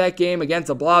the end of that game against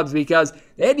the Blobs because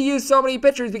they had to use so many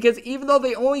pitchers, because even though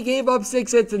they only gave up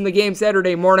 6 hits in the game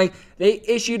Saturday morning, they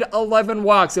issued 11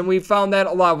 walks, and we found that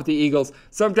a lot with the Eagles.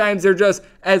 Sometimes they're just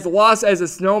as lost as a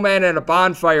snowman at a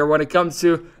bonfire when it comes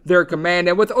to their command.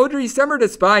 And with Odrisamer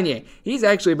Despagne, he's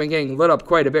actually been getting lit up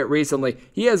quite a bit recently.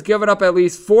 He has given up at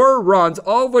least 4 runs,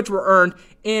 all of which were earned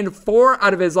in 4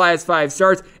 out of his last 5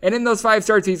 starts, and in those 5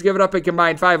 starts, he's given up a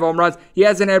combined 5 home runs. He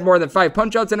hasn't had more than 5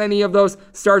 punch-outs in any of those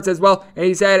starts as well, and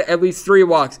he's had at least 3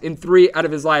 walks in 3 out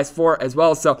of his last 4 as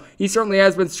well, so he certainly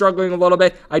has been struggling a little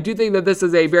bit. I do think that this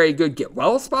is a very good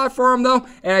get-well spot for him, though,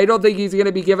 and I don't think he's going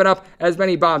to be giving up as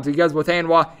many bombs, because with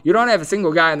Anwa, you don't have a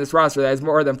single guy on this roster that has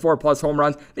more than 4+ home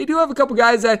runs. They do have a couple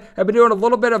guys that have been doing a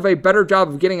little bit of a better job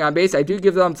of getting on base. I do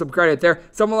give them some credit there.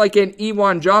 Someone like an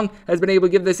Iwan Jung has been able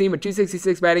to give this team a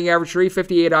 266 batting average,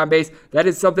 358 on base. That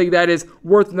is something that is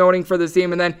worth noting for this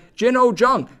team. And then Jin Ho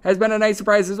Jung has been a nice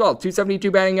surprise as well.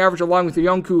 272 batting average along with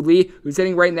Youngkoo Lee, who's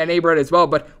sitting right in that neighborhood as well.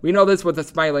 But we know this with the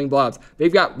Smiling Blobs.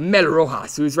 They've got Mel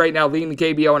Rojas, who's right now leading the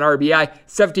KBO in RBI,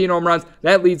 17 home runs.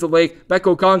 That leads the league.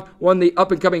 Becco Kong, one of the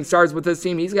up-and-coming stars with this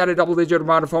team. He's got a double-digit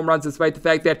amount of home runs despite the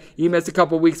fact that he missed a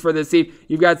couple weeks for this team.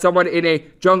 You've got someone in a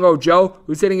Jung-Ho Joe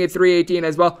who's hitting at 318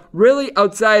 as well. Really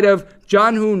outside of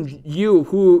John Hoon Yu,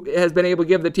 who has been able to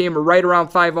give the team right around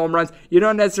 5 home runs. You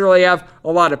don't necessarily have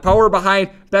a lot of power behind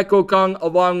Becco Kong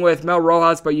along with Mel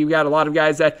Rojas, but you've got a lot of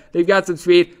guys that they've got some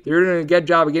speed. They're doing a good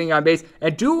job of getting on base.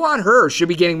 And Duwan Her should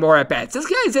be getting more at-bats. This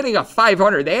guy's hitting a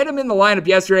 500. They had him in the lineup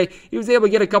yesterday. He was able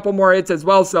to get a couple more hits as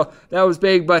well, so that was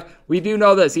big. But we do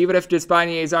know this. Even if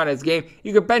Despagne is on his game,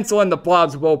 you could pencil in the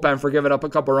Blobs bullpen for giving up a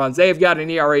couple runs. They've got an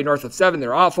ERA north of 7.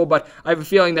 They're awful, but I have a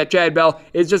feeling that Chad Bell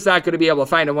is just not going to be able to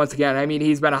find him once again. I mean,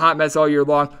 he's been a hot mess all year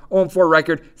long. 0-4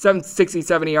 record,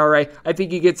 7.67 ERA. I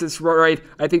think he gets this right.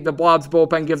 I think the Blobs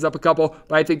bullpen gives up a couple,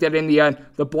 but I think that in the end,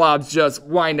 the Blobs just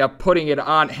wind up putting it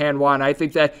on Hanwha. I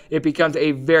think that it becomes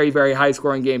a very, very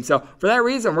high-scoring game. So for that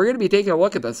reason, we're going to be taking a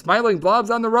look at the Smiling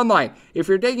Blobs on the run line. If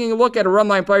you're taking a look at a run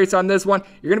line players on this one,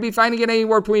 you're going to be finding it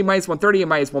anywhere between -130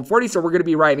 and -140, so we're going to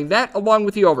be riding that along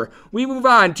with the over. We move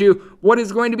on to what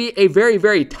is going to be a very,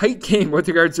 very tight game with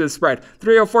regards to the spread.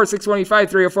 304-625,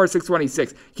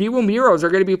 304-626. Kiwoom Heroes are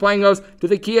going to be playing those to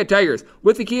the Kia Tigers.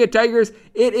 With the Kia Tigers,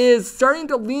 it is starting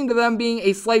to lean to them being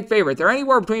a slight favorite. They're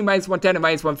anywhere between -110 and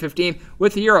 -115.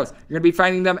 With the Heroes, you're going to be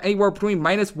finding them anywhere between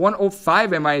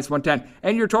 -105 and -110.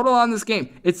 And your total on this game,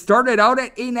 it started out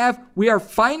at 8.5. We are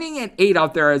finding an 8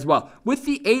 out there as well. With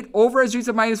the 8 over, as you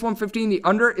said, -115, the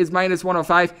under is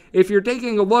 -105. If you're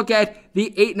taking a look at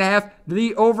the 8.5,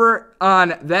 the over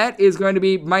on that is going to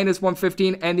be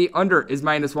 -115, and the under is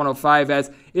 -105, as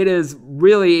it is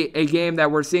really a game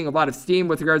that we're seeing a lot of steam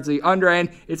with regards to the under, and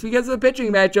it's because of the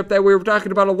pitching matchup that we were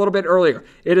talking about a little bit earlier.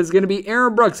 It is going to be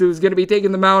Aaron Brooks who's going to be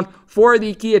taking the mound for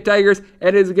the Kia Tigers,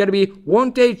 and it is going to be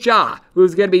Wontae Cha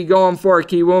who's going to be going for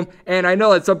Kiwoom. And I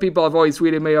know that some people have always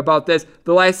tweeted me about this.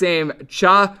 The last name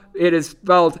Cha, it is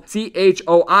spelled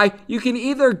C-H-O-I. You can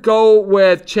either go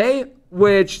with Che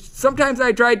which sometimes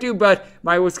I try to, but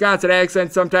my Wisconsin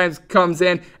accent sometimes comes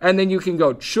in, and then you can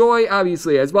go Choi,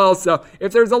 obviously, as well. So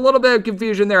if there's a little bit of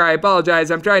confusion there, I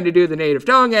apologize. I'm trying to do the native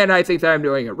tongue, and I think that I'm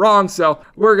doing it wrong, so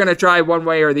we're going to try one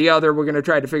way or the other. We're going to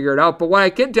try to figure it out, but what I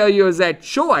can tell you is that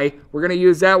Choi, we're going to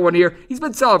use that one here, he's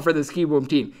been solid for this Kiwoom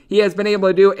team. He has been able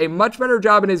to do a much better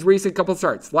job in his recent couple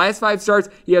starts. Last 5 starts,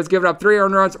 he has given up 3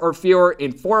 earned runs or fewer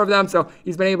in 4 of them, so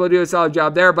he's been able to do a solid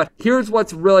job there, but here's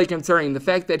what's really concerning, the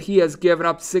fact that he has given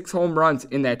up 6 home runs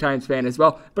in that time span as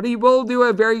well, but he will do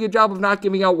a very good job of not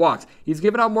giving out walks. He's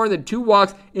given out more than 2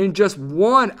 walks in just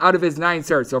 1 out of his 9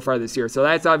 starts so far this year, so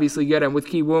that's obviously good. And with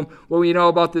Kiwoom, what we know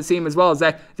about this team as well is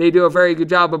that they do a very good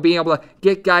job of being able to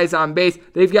get guys on base.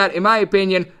 They've got, in my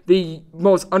opinion, the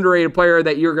most underrated player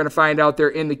that you're going to find out there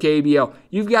in the KBO.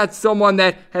 You've got someone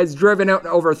that has driven out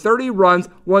over 30 runs,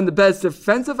 one of the best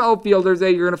defensive outfielders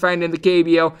that you're going to find in the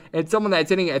KBO, and someone that's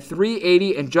hitting at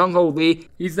 380 and Jung-Ho Lee.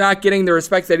 He's not getting the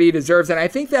respect that he deserves, and I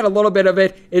think that a little bit of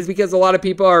it is because a lot of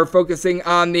people are focusing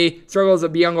on the struggles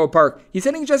of Byung-Ho Park. He's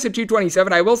hitting just a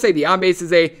 227. I will say the on-base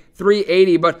is a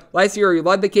 380, but last year he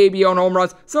led the KBO in home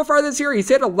runs. So far this year he's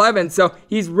hit 11, so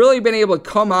he's really been able to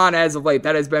come on as of late.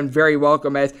 That has been very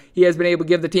welcome, as he has been able to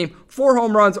give the team 4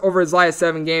 home runs over his last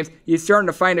 7 games. He's starting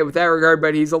to find it with that regard,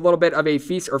 but he's a little bit of a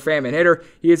feast or famine hitter.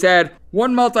 He has had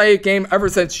 1 multi-hit game ever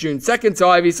since June 2nd, so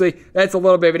obviously that's a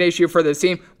little bit of an issue for this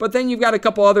team. But then you've got a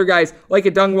couple other guys, like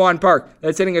a Dungwon Park,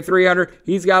 that's hitting a 300.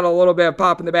 He's got a little bit of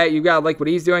pop in the bat. You've got like what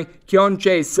he's doing. Kyun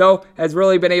Chae So has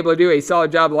really been able to do a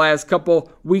solid job the last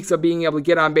couple weeks of being able to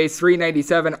get on base,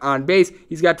 397 on base.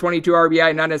 He's got 22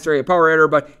 RBI, not necessarily a power hitter,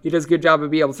 but he does a good job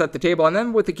of being able to set the table. And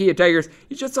then with the Kia Tigers,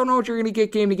 you just don't know what you're going to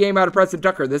get game to game out of Preston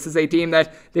Tucker. This is a team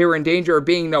that they were in danger of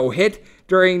being no hit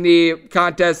during the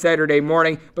contest Saturday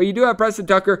morning, but you do have Preston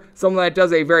Tucker, someone that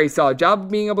does a very solid job of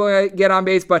being able to get on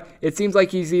base, but it seems like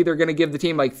he's either going to give the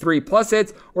team like 3+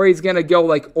 hits, or he's going to go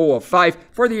like 0 of 5.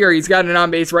 For the year, he's got an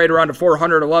on base right around to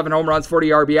 411 home runs, 40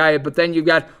 RBI, but then you've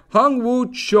got Hung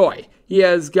Woo Choi. He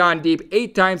has gone deep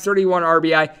 8 times, 31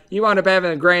 RBI. He wound up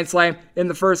having a grand slam in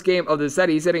the first game of the set.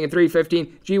 He's hitting at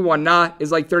 315. Ji-Won Na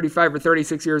is like 35 or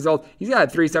 36 years old. He's got a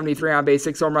 373 on base,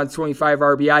 6 home runs, 25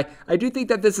 RBI. I do think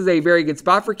that this is a very good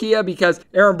spot for Kia because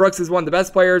Aaron Brooks is one of the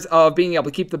best players of being able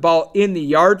to keep the ball in the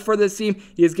yard for this team.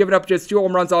 He has given up just 2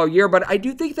 home runs all year, but I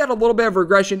do think that a little bit of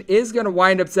regression is going to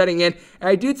wind up setting in. And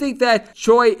I do think that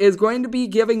Choi is going to be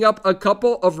giving up a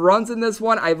couple of runs in this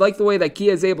one. I like the way that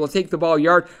Kia is able to take the ball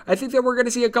yard. I think that we're going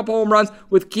to see a couple home runs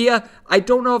with Kia. I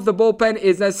don't know if the bullpen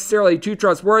is necessarily too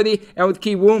trustworthy, and with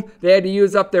Kiwoom, they had to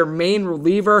use up their main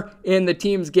reliever in the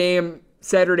team's game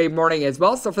Saturday morning as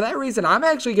well. So for that reason, I'm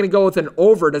actually going to go with an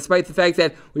over, despite the fact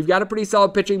that we've got a pretty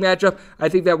solid pitching matchup. I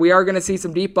think that we are going to see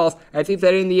some deep balls. I think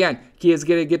that in the end, Kia is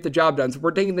going to get the job done. So we're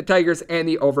taking the Tigers and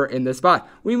the over in this spot.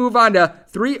 We move on to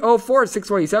 304,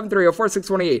 627, 304,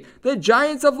 628. The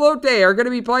Giants of Lotte are going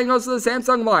to be playing host to the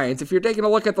Samsung Lions. If you're taking a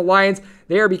look at the Lions,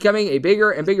 they are becoming a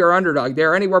bigger and bigger underdog.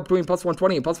 They're anywhere between plus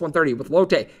 120 and plus 130, with Lotte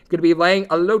going to be laying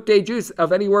a Lotte juice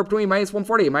of anywhere between minus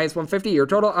 140 and minus 150. Your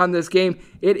total on this game,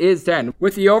 it is 10.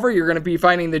 With the over, you're going to be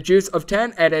finding the juice of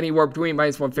 10 at anywhere between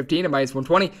minus 115 and minus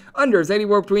 120. Unders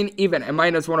anywhere between even and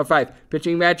minus 105.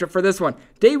 Pitching matchup for this one,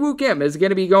 Daewoo Kim is going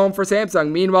to be going for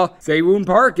Samsung. Meanwhile, Jae-Woon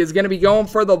Park is going to be going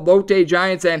for the Lotte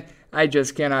Giants, and I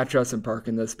just cannot trust him Park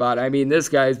in this spot. I mean, this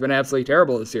guy has been absolutely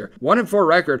terrible this year. 1-4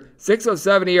 record,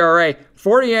 6.07 ERA,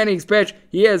 40 innings pitched.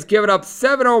 He has given up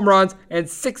 7 home runs and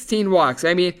 16 walks.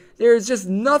 I mean, there's just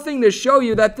nothing to show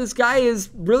you that this guy is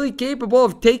really capable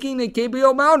of taking the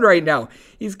KBO mound right now.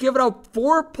 He's given out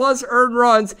 4+ earned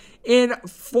runs in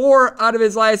 4 out of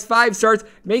his last 5 starts.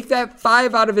 Make that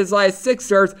 5 out of his last 6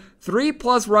 starts.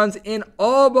 3+ runs in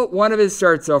all but 1 of his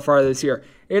starts so far this year.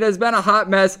 It has been a hot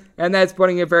mess, and that's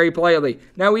putting it very politely.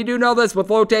 Now, we do know this with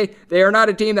Lotte. They are not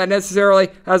a team that necessarily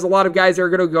has a lot of guys that are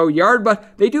going to go yard,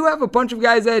 but they do have a bunch of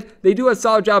guys that they do a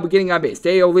solid job of getting on base.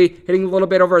 Dae-Oh Lee hitting a little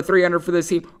bit over 300 for this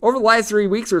team. Over the last 3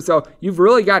 weeks or so, you've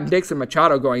really gotten Dixon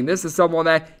Machado going. This is someone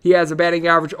that he has a batting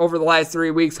average over the last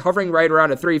 3 weeks, hovering right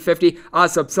around a 350.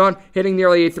 Asap Sun hitting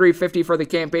nearly a 350 for the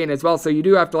campaign as well, so you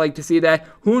do have to like to see that.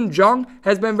 Hoon Jung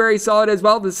has been very solid as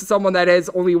well. This is someone that has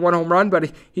only 1 home run,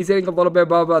 but he's hitting a little bit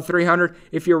above 300.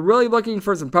 If you're really looking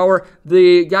for some power,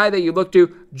 the guy that you look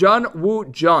to, Jun Woo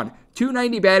Jun.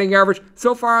 290 batting average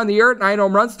so far on the year, 9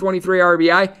 home runs, 23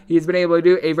 RBI. He's been able to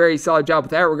do a very solid job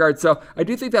with that regard. So I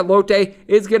do think that Lotte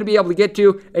is going to be able to get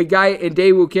to a guy in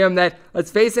Daewoo Kim that,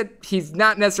 let's face it, he's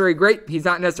not necessarily great. He's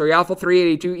not necessarily awful.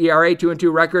 3.82 ERA,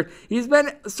 2-2 record. He's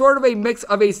been sort of a mix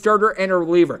of a starter and a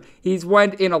reliever. He's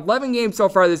went in 11 games so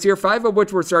far this year, 5 of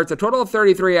which were starts, a total of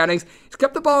 33 innings. He's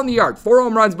kept the ball in the yard, 4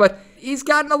 home runs, but he's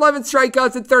gotten 11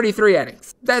 strikeouts in 33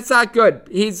 innings. That's not good.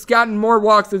 He's gotten more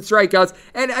walks than strikeouts.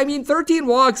 And 13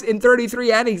 walks in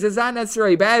 33 innings is not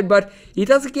necessarily bad, but he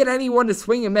doesn't get anyone to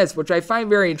swing and miss, which I find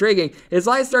very intriguing. His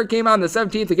last start came on the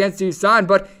 17th against Tucson,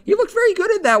 but he looked very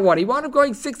good in that one. He wound up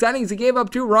going 6 innings. He gave up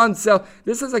 2 runs. So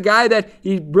this is a guy that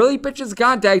he really pitches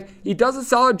contact. He does a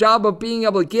solid job of being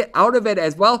able to get out of it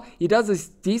as well. He does a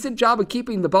decent job of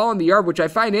keeping the ball in the yard, which I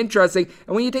find interesting.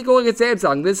 And when you take a look at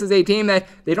Samsung, this is a team that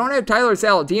they don't have Tyler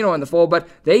Saladino in the fold, but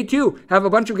they too have a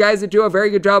bunch of guys that do a very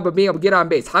good job of being able to get on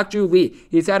base. Hak-Ju Lee,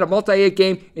 he's had a multi-hit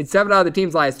game in 7 out of the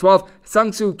team's last 12.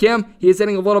 Sung-Soo Kim, he is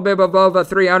hitting a little bit above a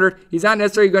 300. He's not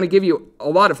necessarily going to give you a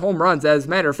lot of home runs, as a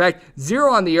matter of fact,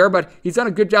 0 on the year, but he's done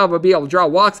a good job of being able to draw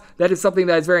walks. That is something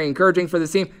that is very encouraging for the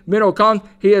team. Min-Ho Kung,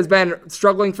 he has been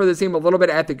struggling for the team a little bit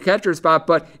at the catcher spot,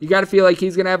 but you got to feel like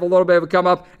he's going to have a little bit of a come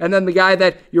up. And then the guy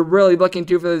that you're really looking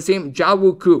to for the team,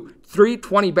 Ja-Woo Koo.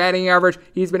 320 batting average.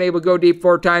 He's been able to go deep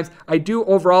 4 times. I do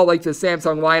overall like the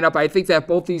Samsung lineup. I think that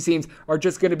both these teams are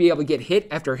just going to be able to get hit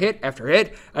after hit after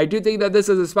hit. I do think that this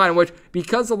is a spot in which,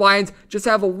 because the Lions just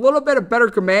have a little bit of better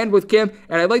command with Kim,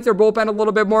 and I like their bullpen a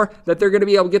little bit more, that they're going to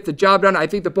be able to get the job done. I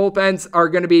think the bullpens are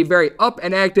going to be very up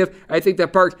and active. I think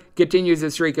that Park continues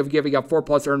his streak of giving up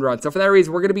 4+ earned runs. So for that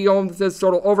reason, we're going to be going with this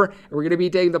total over, and we're going to be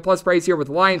taking the plus price here with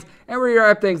the Lions, and we're going to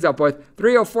wrap things up with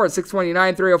 304,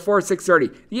 629, 304,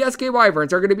 630. The SK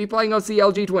Wyverns are going to be playing out the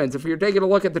LG Twins. If you're taking a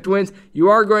look at the Twins, you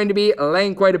are going to be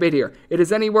laying quite a bit here. It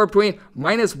is anywhere between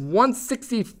minus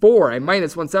 164 and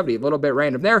minus 170. A little bit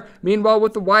random there. Meanwhile,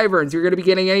 with the Wyverns, you're going to be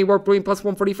getting anywhere between plus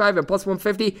 145 and plus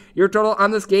 150. Your total on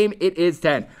this game, it is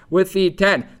 10. With the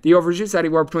 10, the overs is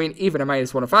anywhere between even and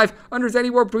minus 105. Unders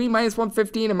anywhere between minus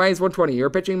 115 and minus 120.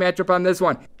 Your pitching matchup on this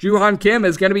one, Juhan Kim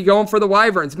is going to be going for the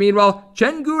Wyverns. Meanwhile,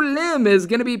 Chen-Gu Lim is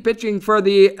going to be pitching for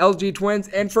the LG Twins.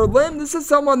 And for Lim, this is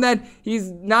someone that he's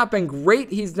not been great.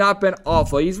 He's not been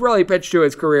awful. He's really pitched to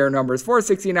his career numbers.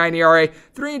 4.69 ERA,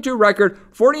 3-2 record,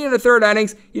 40 1/3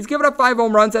 innings. He's given up 5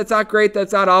 home runs. That's not great.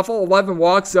 That's not awful. 11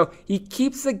 walks. So he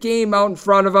keeps the game out in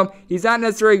front of him. He's not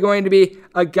necessarily going to be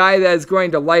a guy that is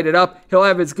going to light it up. He'll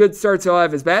have his good starts. He'll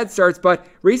have his bad starts. But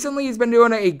recently he's been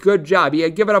doing a good job. He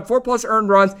had given up 4+ earned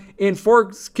runs in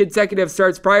 4 consecutive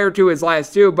starts prior to his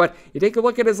last 2. But you take a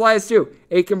look at his last 2.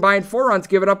 A combined 4 runs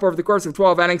given up over the course of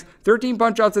 12 innings. 13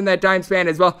 punch-outs in that time span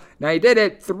as well. Now he did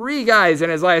it 3 guys in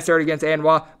his last start against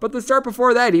Anwha. But the start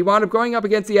before that, he wound up going up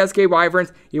against the SK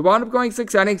Wyverns. He wound up going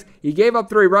 6 innings. He gave up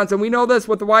 3 runs. And we know this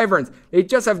with the Wyverns. They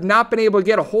just have not been able to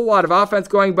get a whole lot of offense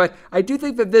going. But I do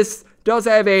think that this does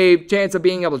have a chance of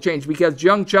being able to change because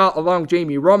Jung Cha along with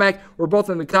Jamie Romack were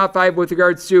both in the top 5 with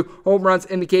regards to home runs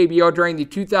in the KBO during the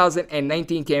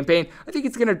 2019 campaign. I think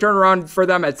it's going to turn around for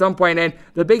them at some point, and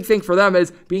the big thing for them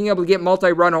is being able to get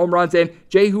multi-run home runs in.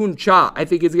 Jae-Hoon Cha, I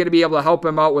think, is going to be able to help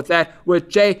him out with that. With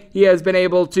Jay, he has been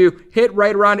able to hit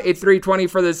right around a 320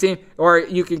 for this team, or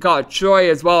you can call it Choi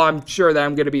as well. I'm sure that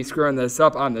I'm going to be screwing this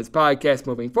up on this podcast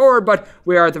moving forward, but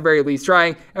we are at the very least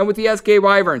trying. And with the SK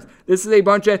Wyverns, this is a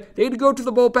bunch of, they had to go to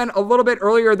the bullpen a little bit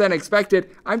earlier than expected.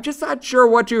 I'm just not sure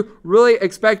what to really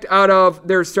expect out of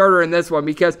their starter in this one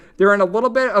because they're in a little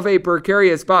bit of a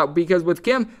precarious spot because with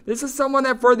Kim, this is someone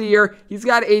that for the year, he's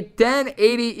got a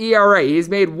 10.80 ERA. He's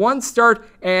made 1 start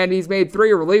and he's made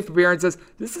 3 relief appearances.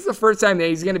 This is the first time that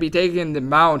he's going to be taking the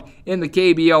mound in the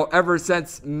KBO ever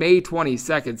since May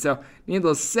 22nd. So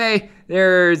needless to say,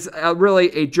 there's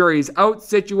really a jury's out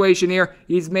situation here.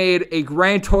 He's made a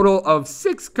grand total of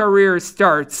 6 career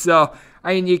starts. So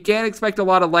I mean, you can't expect a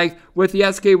lot of length with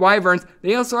the SK Wyverns.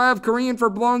 They also have Korean for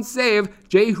blown save,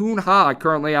 Jae-Hoon Ha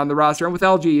currently on the roster. And with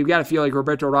LG, you've got to feel like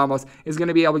Roberto Ramos is going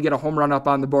to be able to get a home run up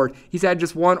on the board. He's had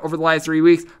just 1 over the last 3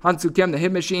 weeks. Han-Soo Kim, the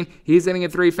hit machine, he's hitting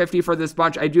at 350 for this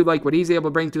bunch. I do like what he's able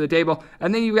to bring to the table.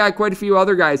 And then you've got quite a few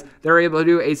other guys that are able to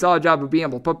do a solid job of being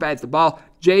able to put bats to the ball.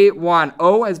 Jae-Won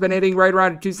Oh has been hitting right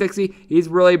around at 260. He's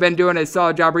really been doing a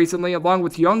solid job recently, along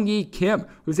with Young-Yi Kim,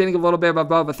 who's hitting a little bit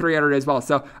above a 300 as well.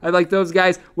 So I like those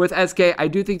guys. With SK, I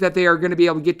do think that they are going to be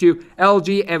able to get to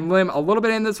LG and Lim a little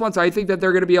bit in this one, so I think that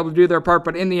they're going to be able to do their part.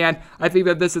 But in the end, I think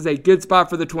that this is a good spot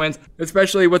for the Twins,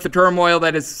 especially with the turmoil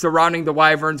that is surrounding the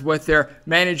Wyverns with their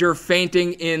manager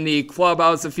fainting in the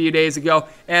clubhouse a few days ago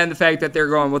and the fact that they're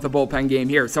going with a bullpen game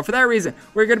here. So for that reason,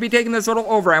 we're going to be taking this little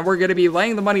over and we're going to be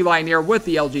laying the money line here with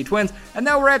the LG Twins. And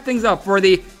now we'll wrap things up for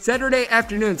the Saturday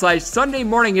afternoon / Sunday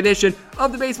morning edition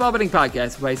of the Baseball Betting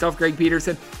Podcast with myself, Greg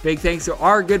Peterson. Big thanks to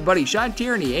our good buddy Sean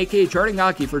Tierney, aka Charting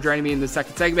Hockey, for joining me in the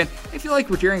second segment. If you like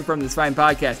what you're hearing from this fine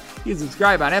podcast, You can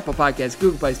subscribe on Apple Podcasts,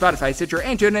 Google Play, Spotify, Stitcher,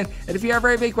 and TuneIn. And if you have a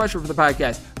very big question for the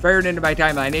podcast, fire it into my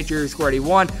timeline,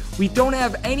 @ScoreAdy1. We don't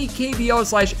have any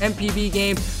KBO/MPB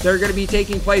games that are going to be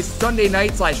taking place Sunday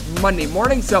night/Monday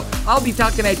morning, so I'll be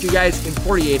talking at you guys in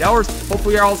 48 hours.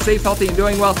 Hopefully you're all safe, healthy, and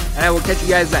doing well, and I will catch you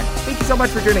guys then. Thank you so much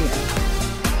for tuning in.